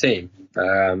the same team,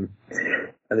 and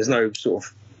there's no sort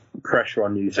of pressure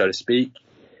on you, so to speak.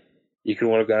 You can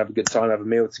want to go have a good time, have a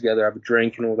meal together, have a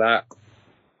drink and all that,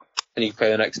 and you can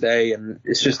play the next day. And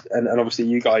it's just, and obviously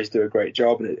you guys do a great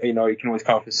job, and you can always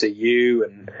come up and see you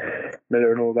and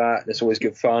Miller and all that, and it's always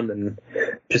good fun. And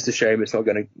just a shame it's not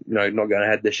going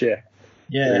ahead this year.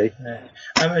 Yeah, really. Yeah.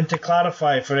 And to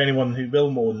clarify for anyone who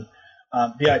will moan,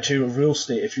 the actual rule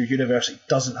state, if your university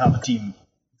doesn't have a team,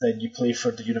 then you play for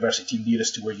the university team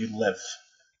nearest to where you live.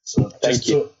 So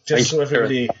just so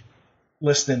everybody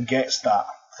listening gets that.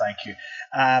 Thank you.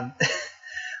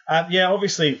 Yeah,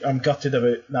 obviously I'm gutted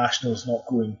about Nationals not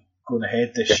going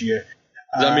ahead this year.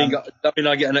 Does that mean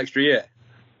I get an extra year?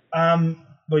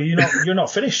 Well, you're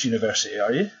not finished university,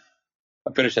 are you?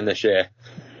 I'm finishing this year.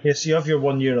 Yes, you have your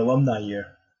 1 year alumni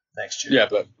year next year. Yeah,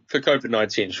 but for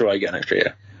COVID-19, sure I get an extra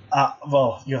year.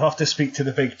 Well, you'll have to speak to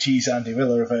the big cheese Andy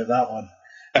Miller about that one.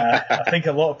 I think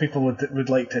a lot of people would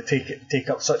like to take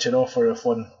up such an offer if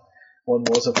one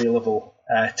was available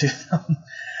to them.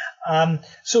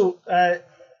 So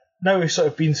now we've sort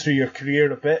of been through your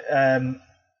career a bit.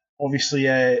 Obviously,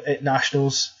 at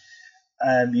Nationals,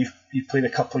 you've played a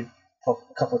couple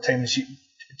of times.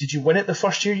 Did you win it the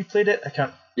first year you played it? I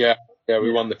can't. Yeah,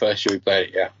 we won the first year we played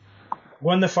it. Yeah,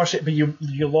 won the first year, but you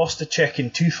lost the Czech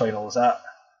in 2 final. Is that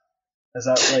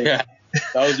right? Yeah,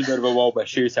 that was a bit of a wild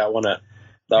west shootout, wasn't it?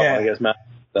 That one against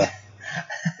Manchester.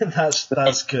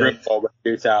 That's good. Wild west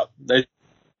shootout. They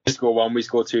score 1, we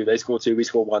score 2. They score 2, we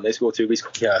score 1. They score 2, we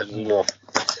score.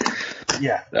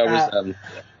 Yeah. That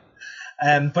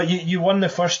was. But you won the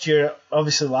first year.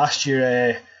 Obviously, last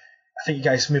year, I think you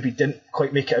guys maybe didn't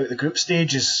quite make it out the group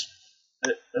stage, as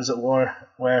it were.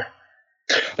 Where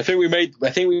I think we made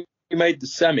the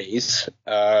semis,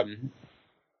 but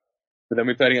then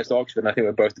we played against Oxford, and I think we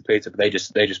were both depleted. But they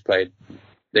just played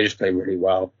They just play really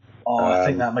well. Oh, I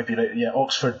think that might be right. Yeah,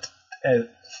 Oxford.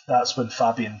 That's when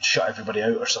Fabian shut everybody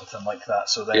out or something like that.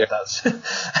 So that's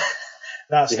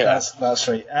that's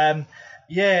right.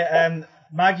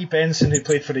 Maggie Benson, who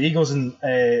played for the Eagles in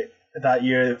that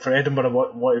year for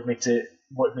Edinburgh, wanted me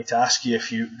to ask you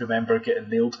if you remember getting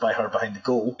nailed by her behind the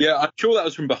goal. Yeah, I'm sure that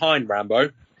was from behind,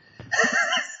 Rambo.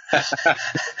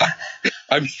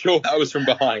 I'm sure that was from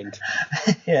behind.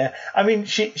 Yeah, I mean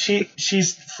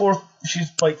she's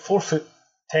like 4'10"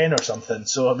 or something.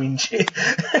 So I mean she.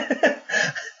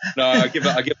 No, I give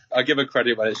her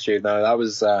credit when it's due. No, that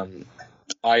was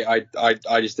I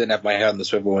just didn't have my head on the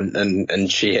swivel,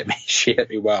 and she hit me. She hit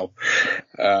me well.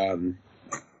 To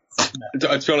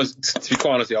be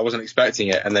quite honest, I wasn't expecting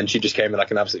it, and then she just came in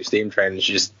like an absolute steam train, and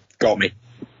she just got me.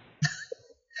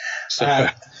 So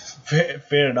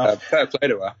fair enough. Fair play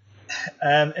to her.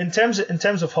 In terms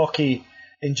of hockey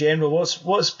in general,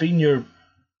 what's been your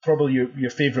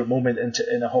favourite moment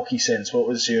in a hockey sense? What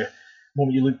was your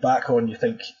moment you look back on? You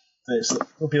think this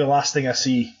will be the last thing I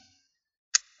see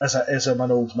as I'm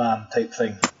an old man type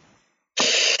thing?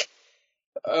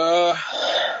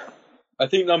 I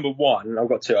think number one, I've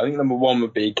got two. I think number one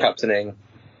would be captaining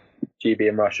GB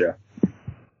in Russia.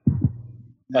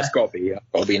 That's got to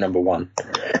be number one.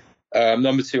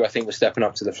 Number two, I think, was stepping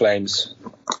up to the Flames.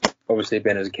 Obviously,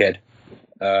 being as a kid,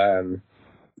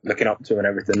 looking up to and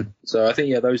everything. So I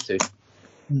think those two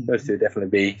definitely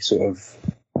be sort of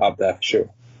up there for sure.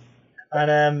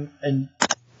 And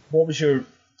what was your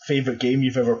favourite game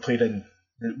you've ever played in?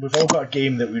 We've all got a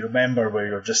game that we remember where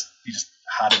you just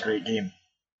had a great game.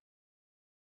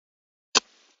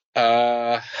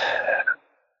 I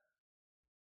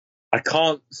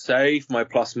can't say for my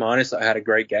plus minus that I had a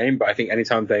great game, but I think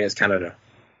anytime playing against Canada.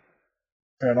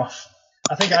 Fair enough.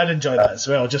 I think I'd enjoy that as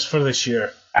well, just for the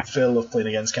sheer thrill of playing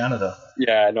against Canada.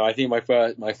 Yeah, no, I think my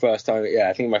first time. Yeah,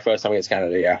 I think my first time against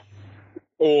Canada. Yeah,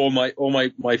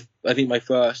 I think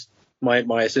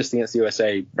my assist against the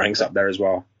USA ranks up there as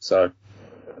well. So,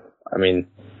 I mean,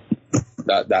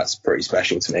 that's pretty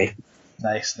special to me.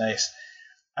 Nice.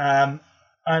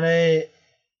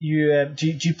 You do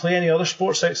you play any other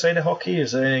sports outside of hockey?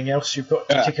 Is there anything else you've got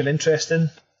to take an interest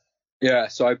in? Yeah,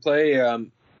 so I play a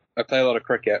lot of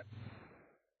cricket,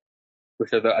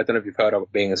 which I don't know if you've heard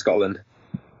of, being in Scotland.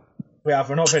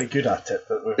 We're not very good at it,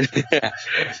 but I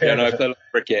play a lot of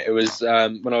cricket. It was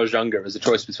when I was younger, it was a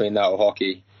choice between that or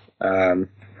hockey.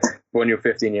 When you're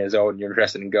 15 years old and you're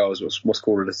interested in girls, what's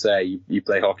cooler to say? You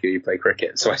play hockey or you play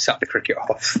cricket? So I sat the cricket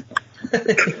off.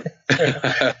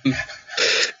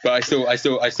 But I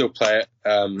still play it.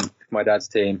 My dad's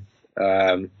team.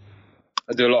 I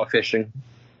do a lot of fishing.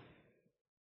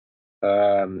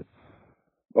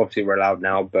 Obviously we're allowed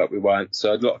now, but we weren't.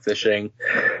 So I do a lot of fishing.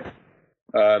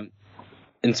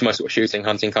 Into my sort of shooting,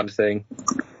 hunting kind of thing.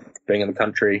 Being in the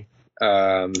country.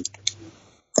 I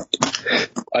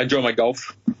enjoy my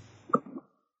golf.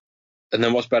 And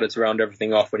then what's better to round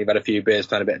everything off when you've had a few beers,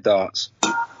 playing a bit of darts.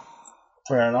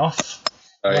 Fair enough.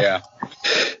 Oh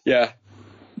yeah.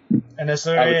 And is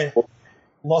there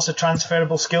lots of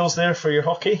transferable skills there for your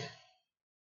hockey?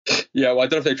 Yeah, well, I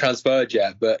don't know if they transferred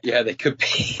yet, but yeah, they could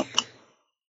be.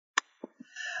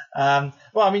 Well,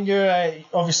 I mean, you're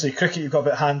obviously cricket. You've got a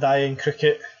bit of hand-eye in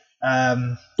cricket.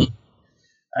 I'm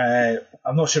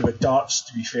not sure about darts,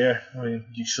 to be fair. I mean,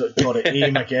 you sort of got to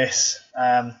aim, I guess.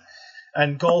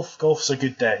 And golf's a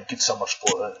good summer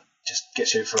sport that just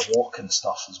gets you out for a walk and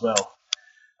stuff as well.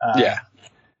 Yeah.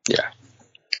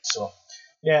 So,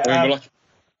 yeah. I mean, we're lucky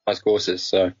nice courses,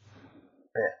 so.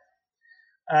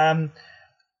 Yeah.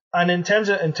 And in terms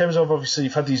of obviously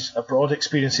you've had these abroad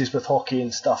experiences with hockey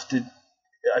and stuff.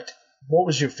 What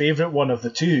was your favourite one of the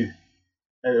two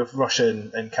out of Russia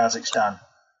and Kazakhstan?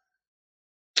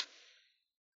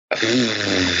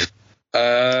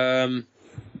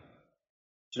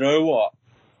 Do you know what?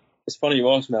 It's funny you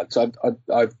asked me that because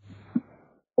I've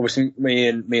obviously me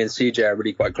and CJ are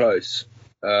really quite close.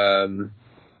 And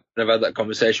I've had that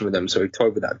conversation with them, so we've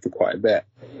talked about that for quite a bit.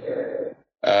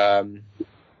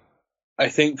 I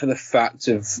think for the fact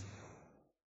of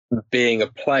being a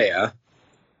player,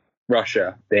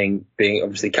 Russia being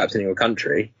obviously captaining your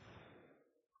country,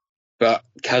 but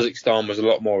Kazakhstan was a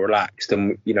lot more relaxed,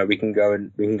 and we can go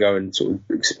and sort of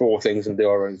explore things and do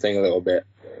our own thing a little bit.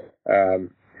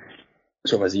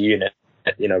 Sort of as a unit,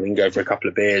 we can go for a couple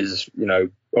of beers,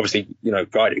 obviously,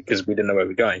 guided because we didn't know where we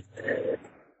were going.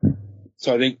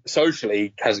 So I think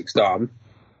socially, Kazakhstan,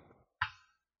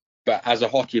 but as a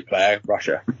hockey player,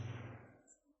 Russia.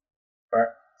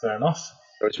 Fair enough.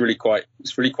 So it's really quite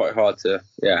hard to,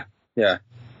 yeah.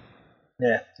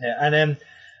 And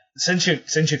Since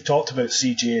you've talked about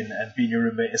CJ and being your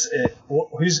roommate,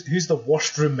 who's the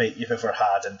worst roommate you've ever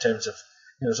had in terms of,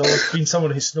 there's always been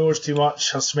someone who snores too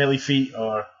much, has smelly feet,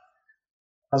 or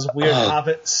has weird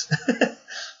habits.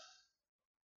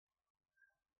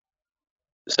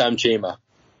 Sam Chima.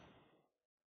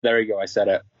 There you go. I said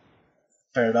it.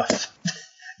 Fair enough.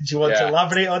 Do you want to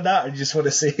elaborate on that, or do you just want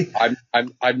to say?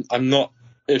 I'm not.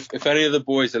 If any of the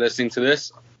boys are listening to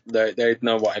this, they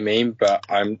know what I mean, but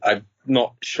I'm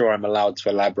not sure I'm allowed to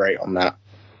elaborate on that.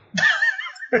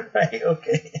 Right.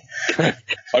 Okay.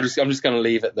 I'm just going to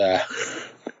leave it there.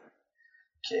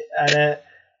 Okay.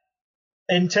 And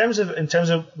in terms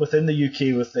of within the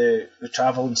UK with the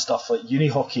travel and stuff, like uni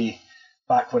hockey,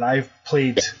 back when I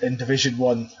played in Division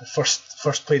 1,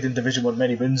 first played in Division 1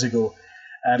 many moons ago.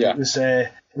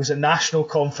 It was a national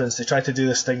conference. They tried to do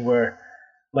this thing where,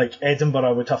 like,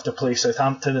 Edinburgh would have to play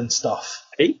Southampton and stuff.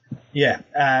 Hey? Yeah.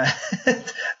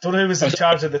 Don't know who was in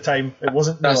charge at the time. It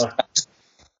wasn't Miller.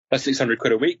 That's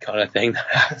 £600 a week kind of thing.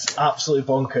 It's absolutely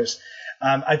bonkers.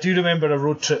 I do remember a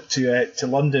road trip to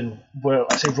London. Where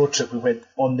I say road trip, we went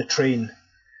on the train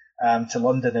to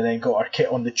London and then got our kit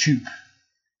on the tube.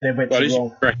 Then went to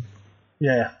wrong.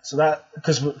 Yeah, so that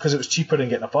because it was cheaper than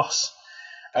getting a bus.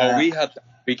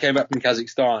 We came back from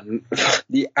Kazakhstan.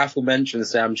 The aforementioned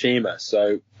Sam Chima,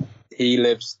 so he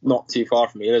lives not too far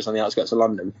from me. He lives on the outskirts of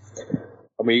London,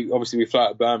 and we flew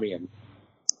out of Birmingham,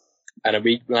 and then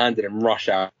we landed in rush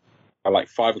hour, like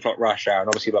 5 o'clock rush hour, and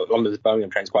obviously like London's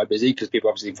Birmingham train's quite busy because people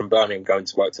obviously from Birmingham going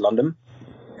to work to London,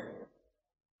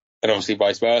 and obviously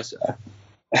vice versa.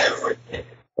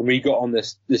 And we got on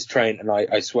this train, and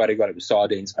I swear to God, it was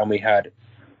sardines, and we had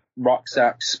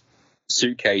rucksacks,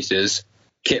 suitcases,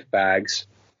 kit bags,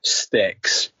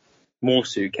 sticks, more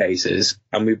suitcases,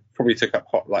 and we probably took up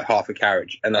like half a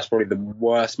carriage, and that's probably the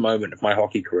worst moment of my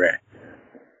hockey career.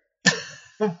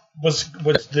 Was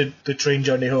the train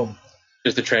journey home?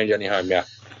 Just the train journey home, yeah.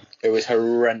 It was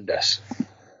horrendous.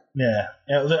 Yeah.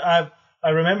 I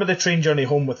remember the train journey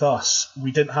home with us.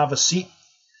 We didn't have a seat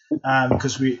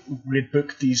because we had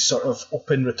booked these sort of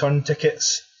open return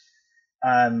tickets.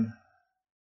 And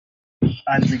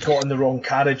we got in the wrong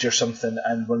carriage or something,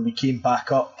 and when we came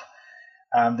back up,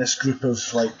 this group of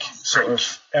like sort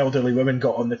of elderly women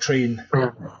got on the train,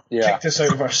 kicked us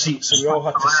out of our seats, so we all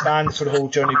had to stand for the whole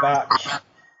journey back.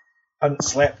 Hadn't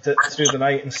slept it through the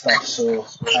night and stuff, so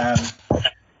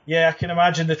I can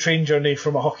imagine the train journey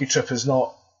from a hockey trip is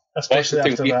not, especially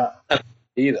after that.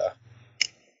 Either.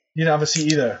 You didn't have a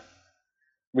seat either?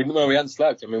 We hadn't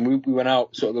slept. I mean, we went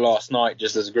out sort of the last night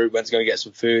just as a group, went to go and get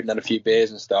some food and then a few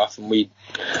beers and stuff, and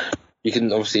you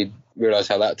can obviously realise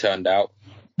how that turned out.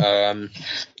 And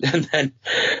then,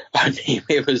 I mean,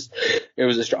 it was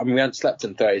I mean, we hadn't slept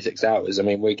in 36 hours. I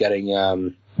mean, we're getting,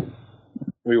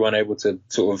 we weren't able to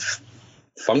sort of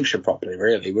function properly,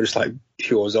 really. We're just like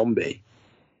pure zombie.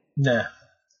 Nah.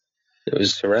 It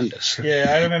was horrendous. Yeah,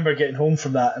 I remember getting home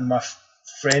from that, and my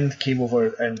friend came over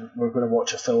and we were going to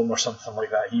watch a film or something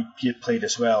like that. He had played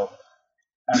as well,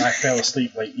 and I fell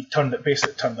asleep. Like, he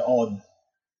basically turned it on,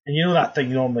 and you know that thing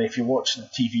normally if you're watching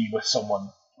TV with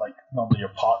someone, like normally your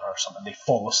partner or something, they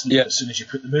fall asleep as soon as you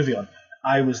put the movie on.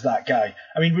 I was that guy.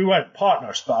 I mean, we weren't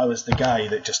partners, but I was the guy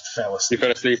that just fell asleep. You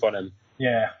fell asleep on him.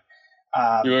 Yeah.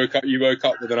 You woke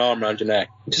up with an arm around your neck.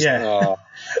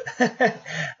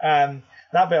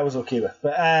 That bit I was okay with.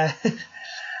 But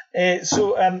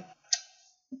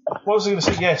what was I going to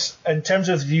say? Yes, in terms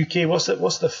of the UK, what's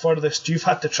the furthest you've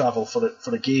had to travel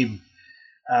for a game,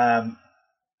 and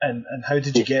how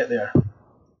did you get there?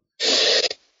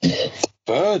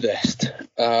 Furthest?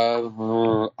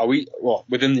 Are we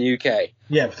within the UK?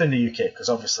 Yeah, within the UK, because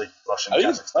obviously Russia and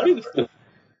Kazakhstan. I think the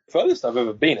furthest I've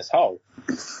ever been is Hull.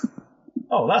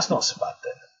 Oh, that's not so bad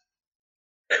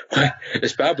then.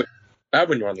 It's bad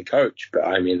when you're on the coach, but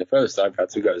I mean, the furthest I've had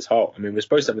to go is Hull. I mean, we're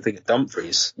supposed to have a thing at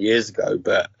Dumfries years ago,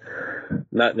 but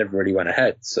that never really went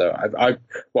ahead. So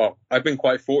I've been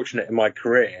quite fortunate in my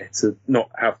career to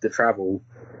not have to travel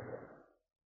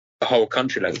the whole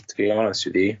country length, to be honest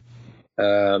with you.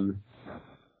 Hull.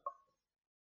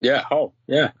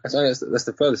 Yeah, that's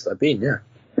the furthest I've been. Yeah.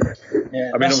 I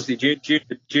mean, obviously,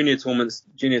 junior tournaments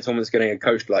getting a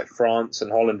coach like France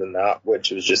and Holland and that, which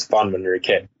was just fun when you're a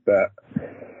kid. But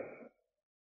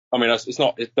I mean, it's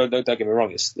not. Don't get me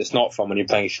wrong. It's not fun when you're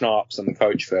playing schnapps on the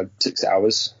coach for 6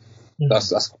 hours. Mm-hmm.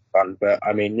 That's fun. But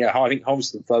I mean, I think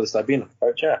Hull's the furthest I've been on the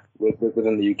coach. Yeah,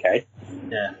 within the UK.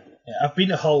 Yeah. I've been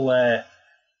to Hull.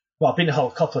 I've been to Hull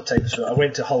a couple of times. I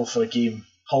went to Hull for a game.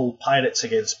 Hull Pirates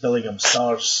against Billingham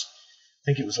Stars. I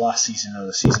think it was last season or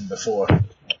the season before.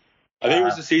 I think it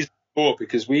was the season before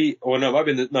because it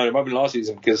might have been last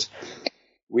season because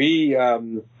we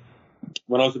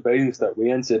when I was at Basingstoke,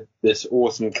 we entered this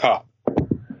awesome cup,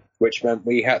 which meant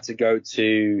we had to go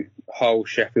to Hull,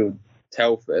 Sheffield,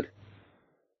 Telford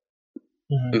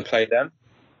and play them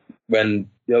when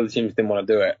the other teams didn't want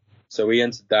to do it. So we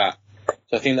entered that.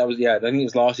 So I think it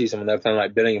was last season when they were playing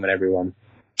like Billingham and everyone.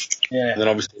 Yeah. And then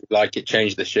obviously it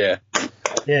changed this year.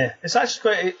 Yeah, it's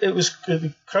actually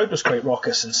the crowd was quite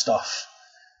raucous and stuff.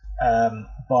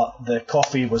 But the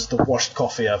coffee was the worst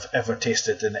coffee I've ever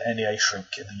tasted in any ice rink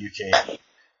in the UK.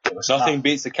 Nothing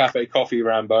beats a cafe coffee,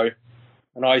 Rambo.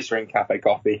 An ice rink cafe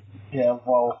coffee. Yeah,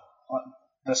 well,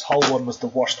 this Hull one was the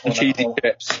worst one. And cheesy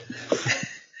chips.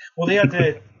 Well, they had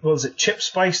chip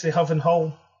spice they have in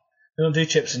Hull? They don't do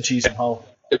chips and cheese in Hull.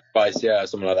 Chip spice, yeah,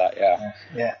 something like that, yeah.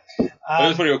 Yeah. That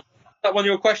was one of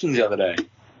your questions the other day.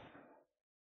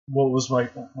 What was one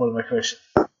of my questions?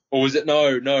 Or was it? No,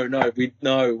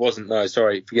 it wasn't. No,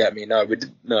 sorry, forget me. No,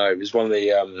 it was one of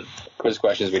the quiz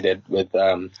questions we did with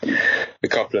a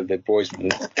couple of the boys from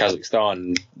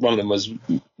Kazakhstan. One of them was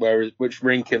which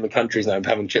rink in the country is known for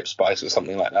having chip spice or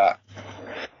something like that.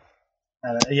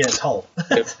 Yeah, it's Hull.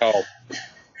 It's Hull.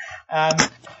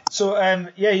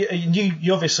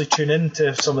 You obviously tune in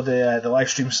to some of the live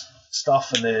stream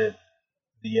stuff and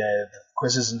the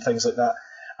quizzes and things like that.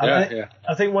 And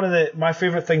I think one of my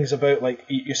favourite things about like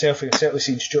yourself, and certainly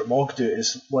seen Stuart Mogg do it,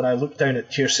 is when I look down at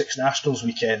Tier 6 Nationals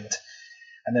weekend,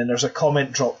 and then there's a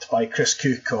comment dropped by Chris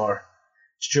Cook or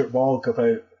Stuart Mogg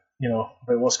about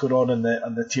what's going on in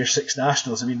the Tier 6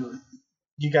 Nationals. I mean,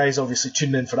 you guys obviously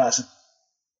tuned in for that. It's a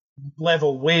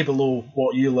level way below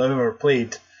what you'll ever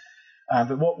played.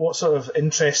 But what sort of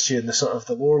interests you in the sort of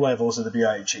the lower levels of the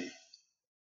BIG?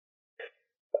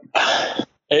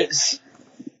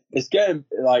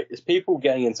 It's people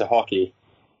getting into hockey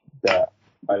that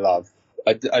I love.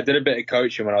 I did a bit of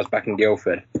coaching when I was back in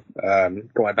Guildford, got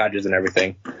my badges and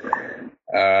everything.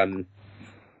 But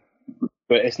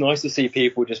it's nice to see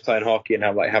people just playing hockey and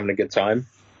having a good time.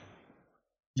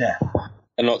 Yeah.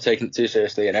 And not taking it too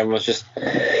seriously, and everyone's just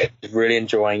really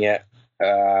enjoying it.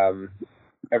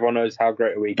 Everyone knows how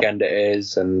great a weekend it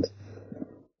is, and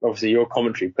obviously your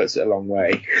commentary puts it a long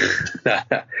way.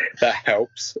 that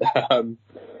helps.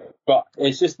 But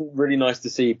it's just really nice to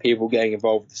see people getting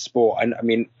involved with the sport. And I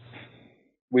mean,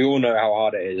 we all know how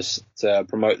hard it is to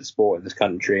promote the sport in this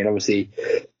country. And obviously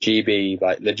GB,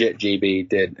 like legit GB,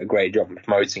 did a great job of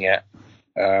promoting it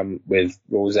with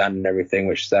Lausanne and everything,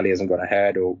 which sadly hasn't gone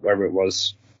ahead, or wherever it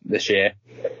was this year.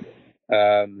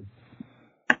 But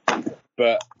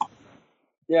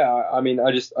yeah, I mean,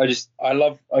 I just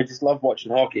love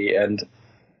watching hockey, and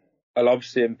I love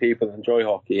seeing people enjoy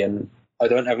hockey, and I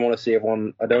don't ever want to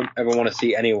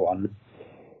see anyone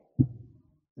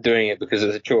doing it because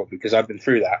it's a chore, because I've been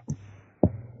through that,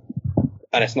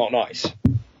 and it's not nice.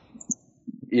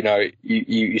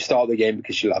 You start the game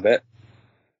because you love it,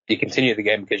 you continue the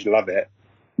game because you love it,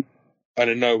 and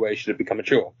in no way should it become a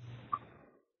chore.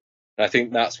 And I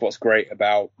think that's what's great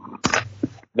about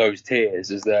those tiers,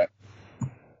 is that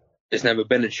it's never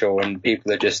been a chore, and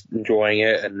people are just enjoying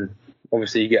it. And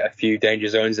obviously you get a few danger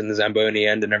zones in the Zamboni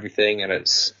end and everything, and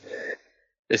it's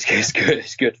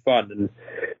good fun. And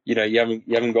you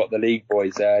haven't got the league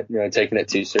boys there, taking it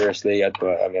too seriously. I don't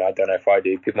know if I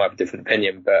do. People might have a different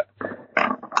opinion, but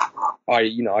I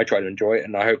try to enjoy it,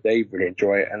 and I hope they really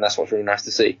enjoy it, and that's what's really nice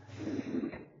to see.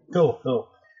 Cool.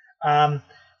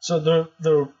 So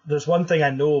there's one thing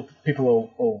I know people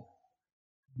will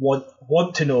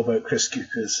want to know about Chris Cook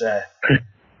is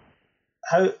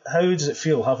how does it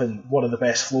feel having one of the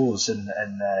best flows in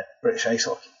British ice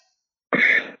hockey?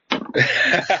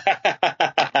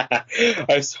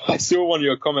 I saw one of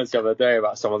your comments the other day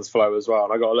about someone's flow as well,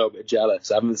 and I got a little bit jealous.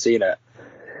 I haven't seen it.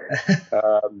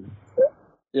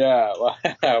 Yeah,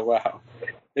 wow.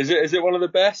 Is it one of the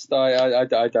best? I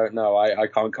don't know. I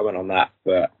can't comment on that,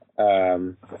 but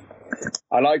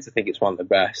I like to think it's one of the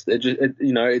best.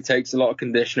 It takes a lot of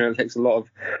conditioner, it takes a lot of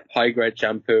high grade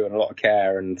shampoo and a lot of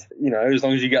care, and as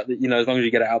long as you get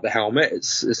it out the helmet,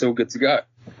 it's all good to go.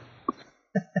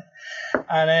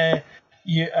 And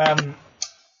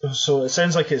so it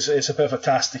sounds like it's a bit of a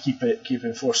task to keep it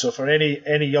in force. So for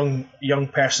any young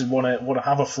person want to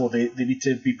have a flow, they need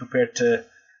to be prepared to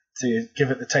give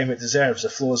it the time it deserves. A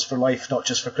flow is for life, not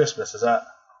just for Christmas. Is that?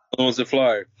 Flow's a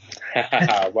flow.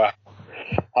 Wow.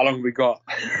 How long have we got?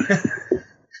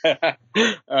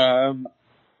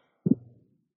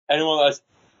 Anyone that's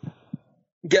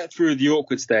get through the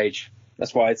awkward stage.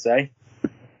 That's what I'd say.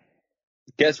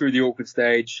 Get through the awkward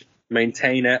stage,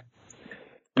 maintain it,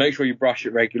 make sure you brush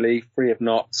it regularly, free of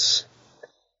knots.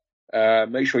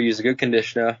 Make sure you use a good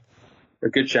conditioner, a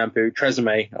good shampoo.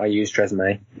 Tresemme, I use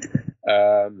Tresemme.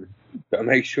 But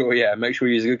make sure you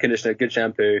use a good conditioner, good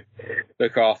shampoo,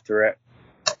 look after it,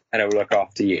 and it will look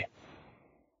after you.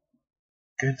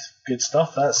 Good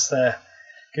stuff. That's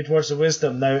good words of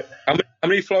wisdom. Now, how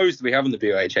many flows do we have in the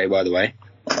BOHA, by the way?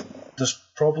 There's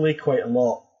probably quite a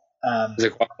lot. Is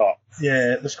it quite a lot?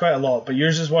 Yeah, there's quite a lot, but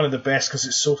yours is one of the best because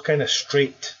it's so kind of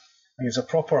straight. I mean, it's a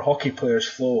proper hockey player's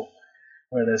flow,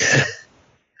 whereas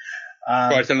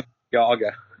quite a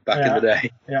Yaga back in the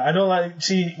day. Yeah, I know. Like,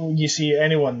 when you see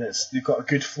anyone they've got a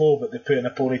good flow, but they put in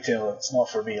a ponytail, it's not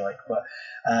for me.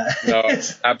 No,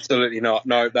 absolutely not.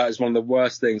 No, that is one of the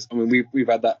worst things. I mean, we've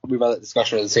had that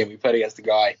discussion with the team. We played against a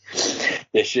guy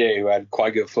this year who had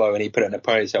quite good flow, and he put it in a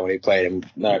ponytail when he played. And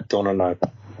no, don't know.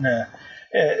 Yeah,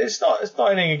 it's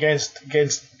not anything against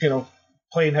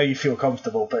playing how you feel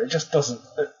comfortable, but it just doesn't.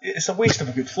 It's a waste of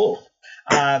a good flow.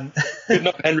 Good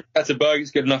enough for Henrik Zetterberg. It's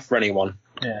good enough for anyone.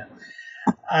 Yeah.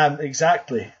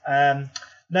 Exactly.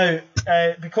 Now,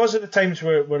 because of the times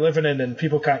we're living in and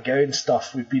people can't get out and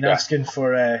stuff, we've been asking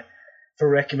for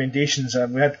recommendations.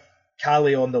 We had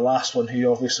Callie on the last one,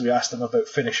 who obviously we asked him about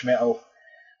Finnish metal.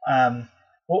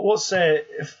 What's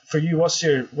for you? What's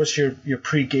your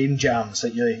pre-game jams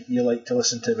that you like to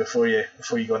listen to before you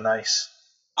go on the ice?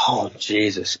 Oh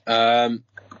Jesus! I'm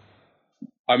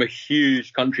a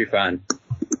huge country fan.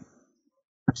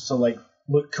 So like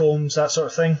Luke Combs, that sort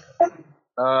of thing.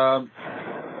 I'm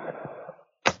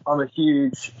a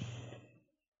huge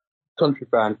country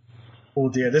fan. Oh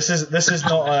dear, this is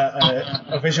not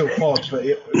a visual pod, but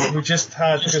we just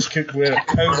had Chris Cook wear a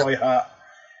cowboy hat.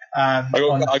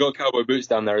 I got cowboy boots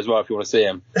down there as well if you want to see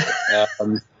them.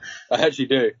 I actually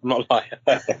do. I'm not lying.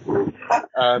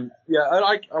 Yeah, I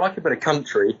like a bit of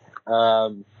country.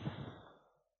 Oh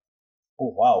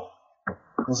wow,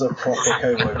 those are proper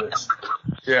cowboy boots.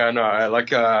 Yeah, no, I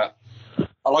like a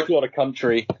lot of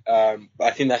country. I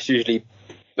think that's usually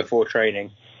before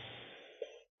training.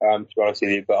 To be honest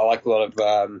with you, but I like a lot of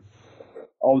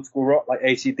old school rock like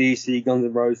AC/DC, Guns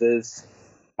N' Roses.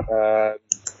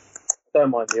 Don't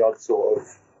mind the odd sort of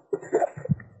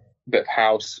bit of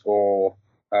house or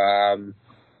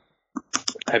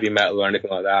heavy metal or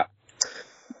anything like that.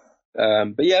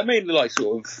 But yeah, mainly like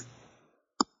sort of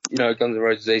Guns N'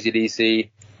 Roses,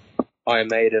 AC/DC, Iron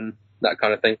Maiden, that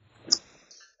kind of thing.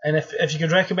 And if you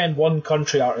could recommend one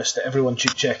country artist that everyone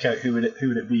should check out, who would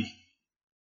it be?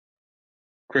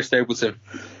 Chris Stapleton.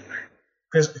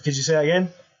 Could you say that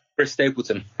again? Chris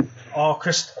Stapleton. Oh,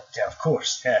 Chris. Yeah, of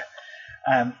course. Yeah.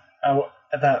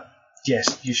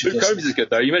 Yes, you should. Luke Combs is good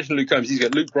though. You mentioned Luke Combs. He's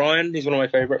good. Luke Bryan. He's one of my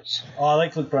favourites. Oh, I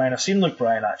like Luke Bryan. I've seen Luke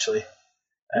Bryan actually.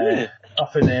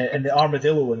 Up in the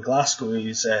Armadillo in Glasgow. He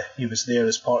was there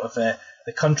as part of the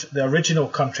original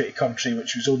Country to Country,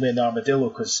 which was only in the Armadillo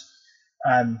because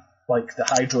like the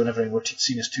Hydro and everything were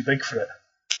seen as too big for it.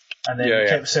 And then they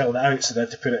kept selling it out, so they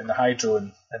had to put it in the Hydro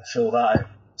and fill that out.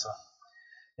 So,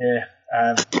 yeah,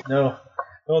 no,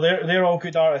 they're all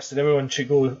good artists, and everyone should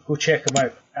go check them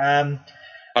out.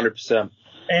 100%.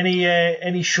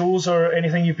 Any shows or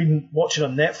anything you've been watching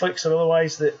on Netflix or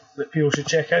otherwise that people should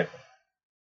check out?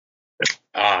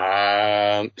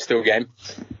 Still Game.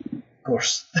 Of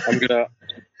course. I'm gonna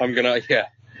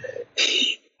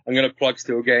plug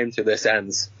Still Game till this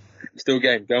ends. Still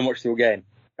Game. Go and watch Still Game.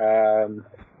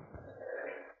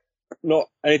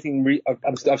 Not anything.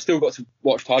 I've still got to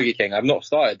watch Tiger King. I've not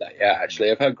started that yet.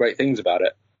 Actually, I've heard great things about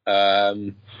it.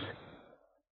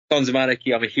 Sons of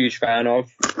Anarchy, I'm a huge fan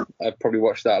of. I've probably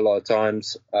watched that a lot of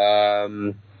times.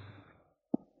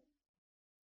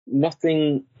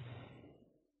 Nothing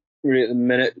really at the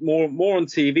minute. More on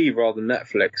TV rather than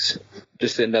Netflix.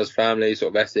 Just sitting as family,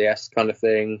 sort of SAS kind of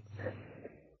thing.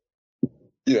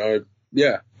 Yeah.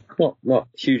 Not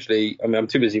hugely. I mean, I'm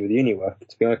too busy with uni work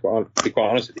to be quite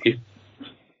honest with you.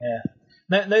 Yeah.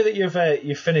 Now that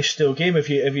you've finished Still Game, have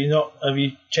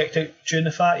you checked out Chewing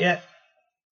the Fat yet?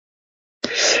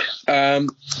 I'm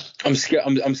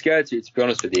scared to be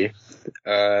honest with you.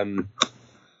 I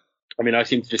mean, I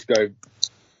seem to just go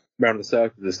round the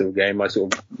circle of the Still Game. I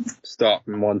sort of start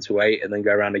from 1 to 8 and then go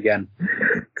around again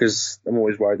because I'm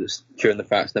always worried that Chewing the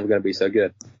Fat's never going to be so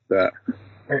good. But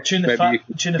Chewing the Fat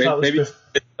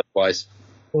was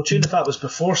Chewing the Fat was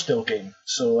before Still Game.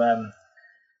 So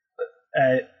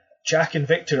Jack and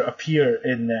Victor appear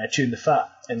in Chewing the Fat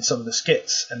in some of the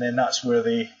skits, and then that's where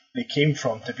they came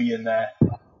from to be in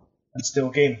Still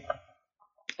Game.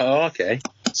 Oh, okay.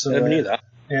 So, never knew that.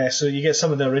 Yeah, so you get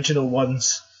some of the original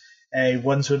ones where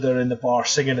they're in the bar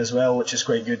singing as well, which is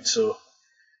quite good. So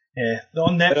yeah,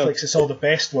 on Netflix it's all the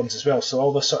best ones as well. So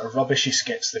all the sort of rubbishy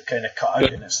skits they've kind of cut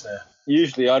out, and it's there.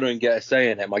 Usually I don't get a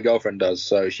say in it. My girlfriend does,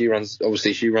 so she runs the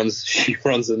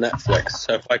Netflix,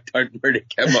 so I don't really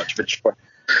get much of a choice.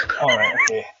 All right,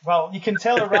 okay. Well, you can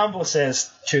tell the Ramble says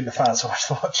tune the fans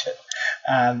watch it,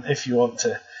 if you want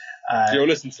to. You'll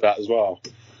listen to that as well.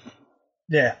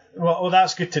 Yeah, well,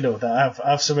 that's good to know that I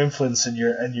have some influence in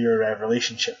your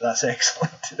relationship. That's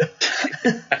excellent to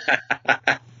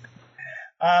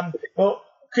know. Well,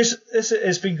 Chris,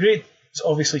 it's been great.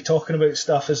 Obviously, talking about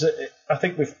stuff. I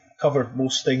think we've covered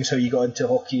most things. How you got into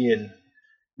hockey and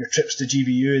your trips to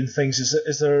GBU and things.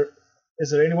 Is there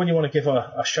anyone you want to give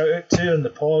a shout out to in the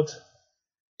pod?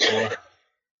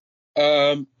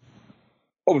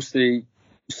 Obviously,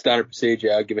 standard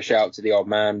procedure. I give a shout out to the old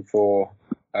man for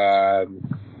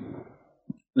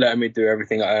letting me do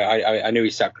everything. I knew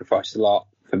he sacrificed a lot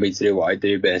for me to do what I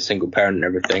do, being a single parent and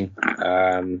everything.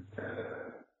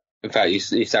 In fact, he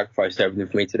sacrificed everything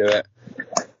for me to do it.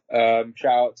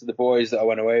 Shout out to the boys that I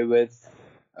went away with.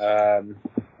 A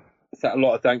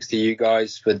lot of thanks to you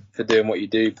guys for doing what you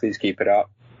do. Please keep it up,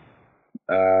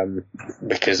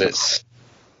 because it's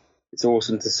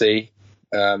awesome to see,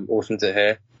 awesome to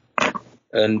hear,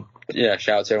 and yeah,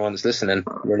 shout out to everyone that's listening.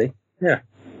 Really, yeah.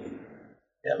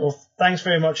 Yeah, well, thanks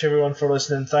very much, everyone, for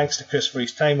listening. Thanks to Chris for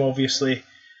his time, obviously,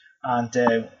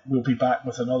 and we'll be back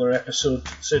with another episode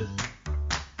soon.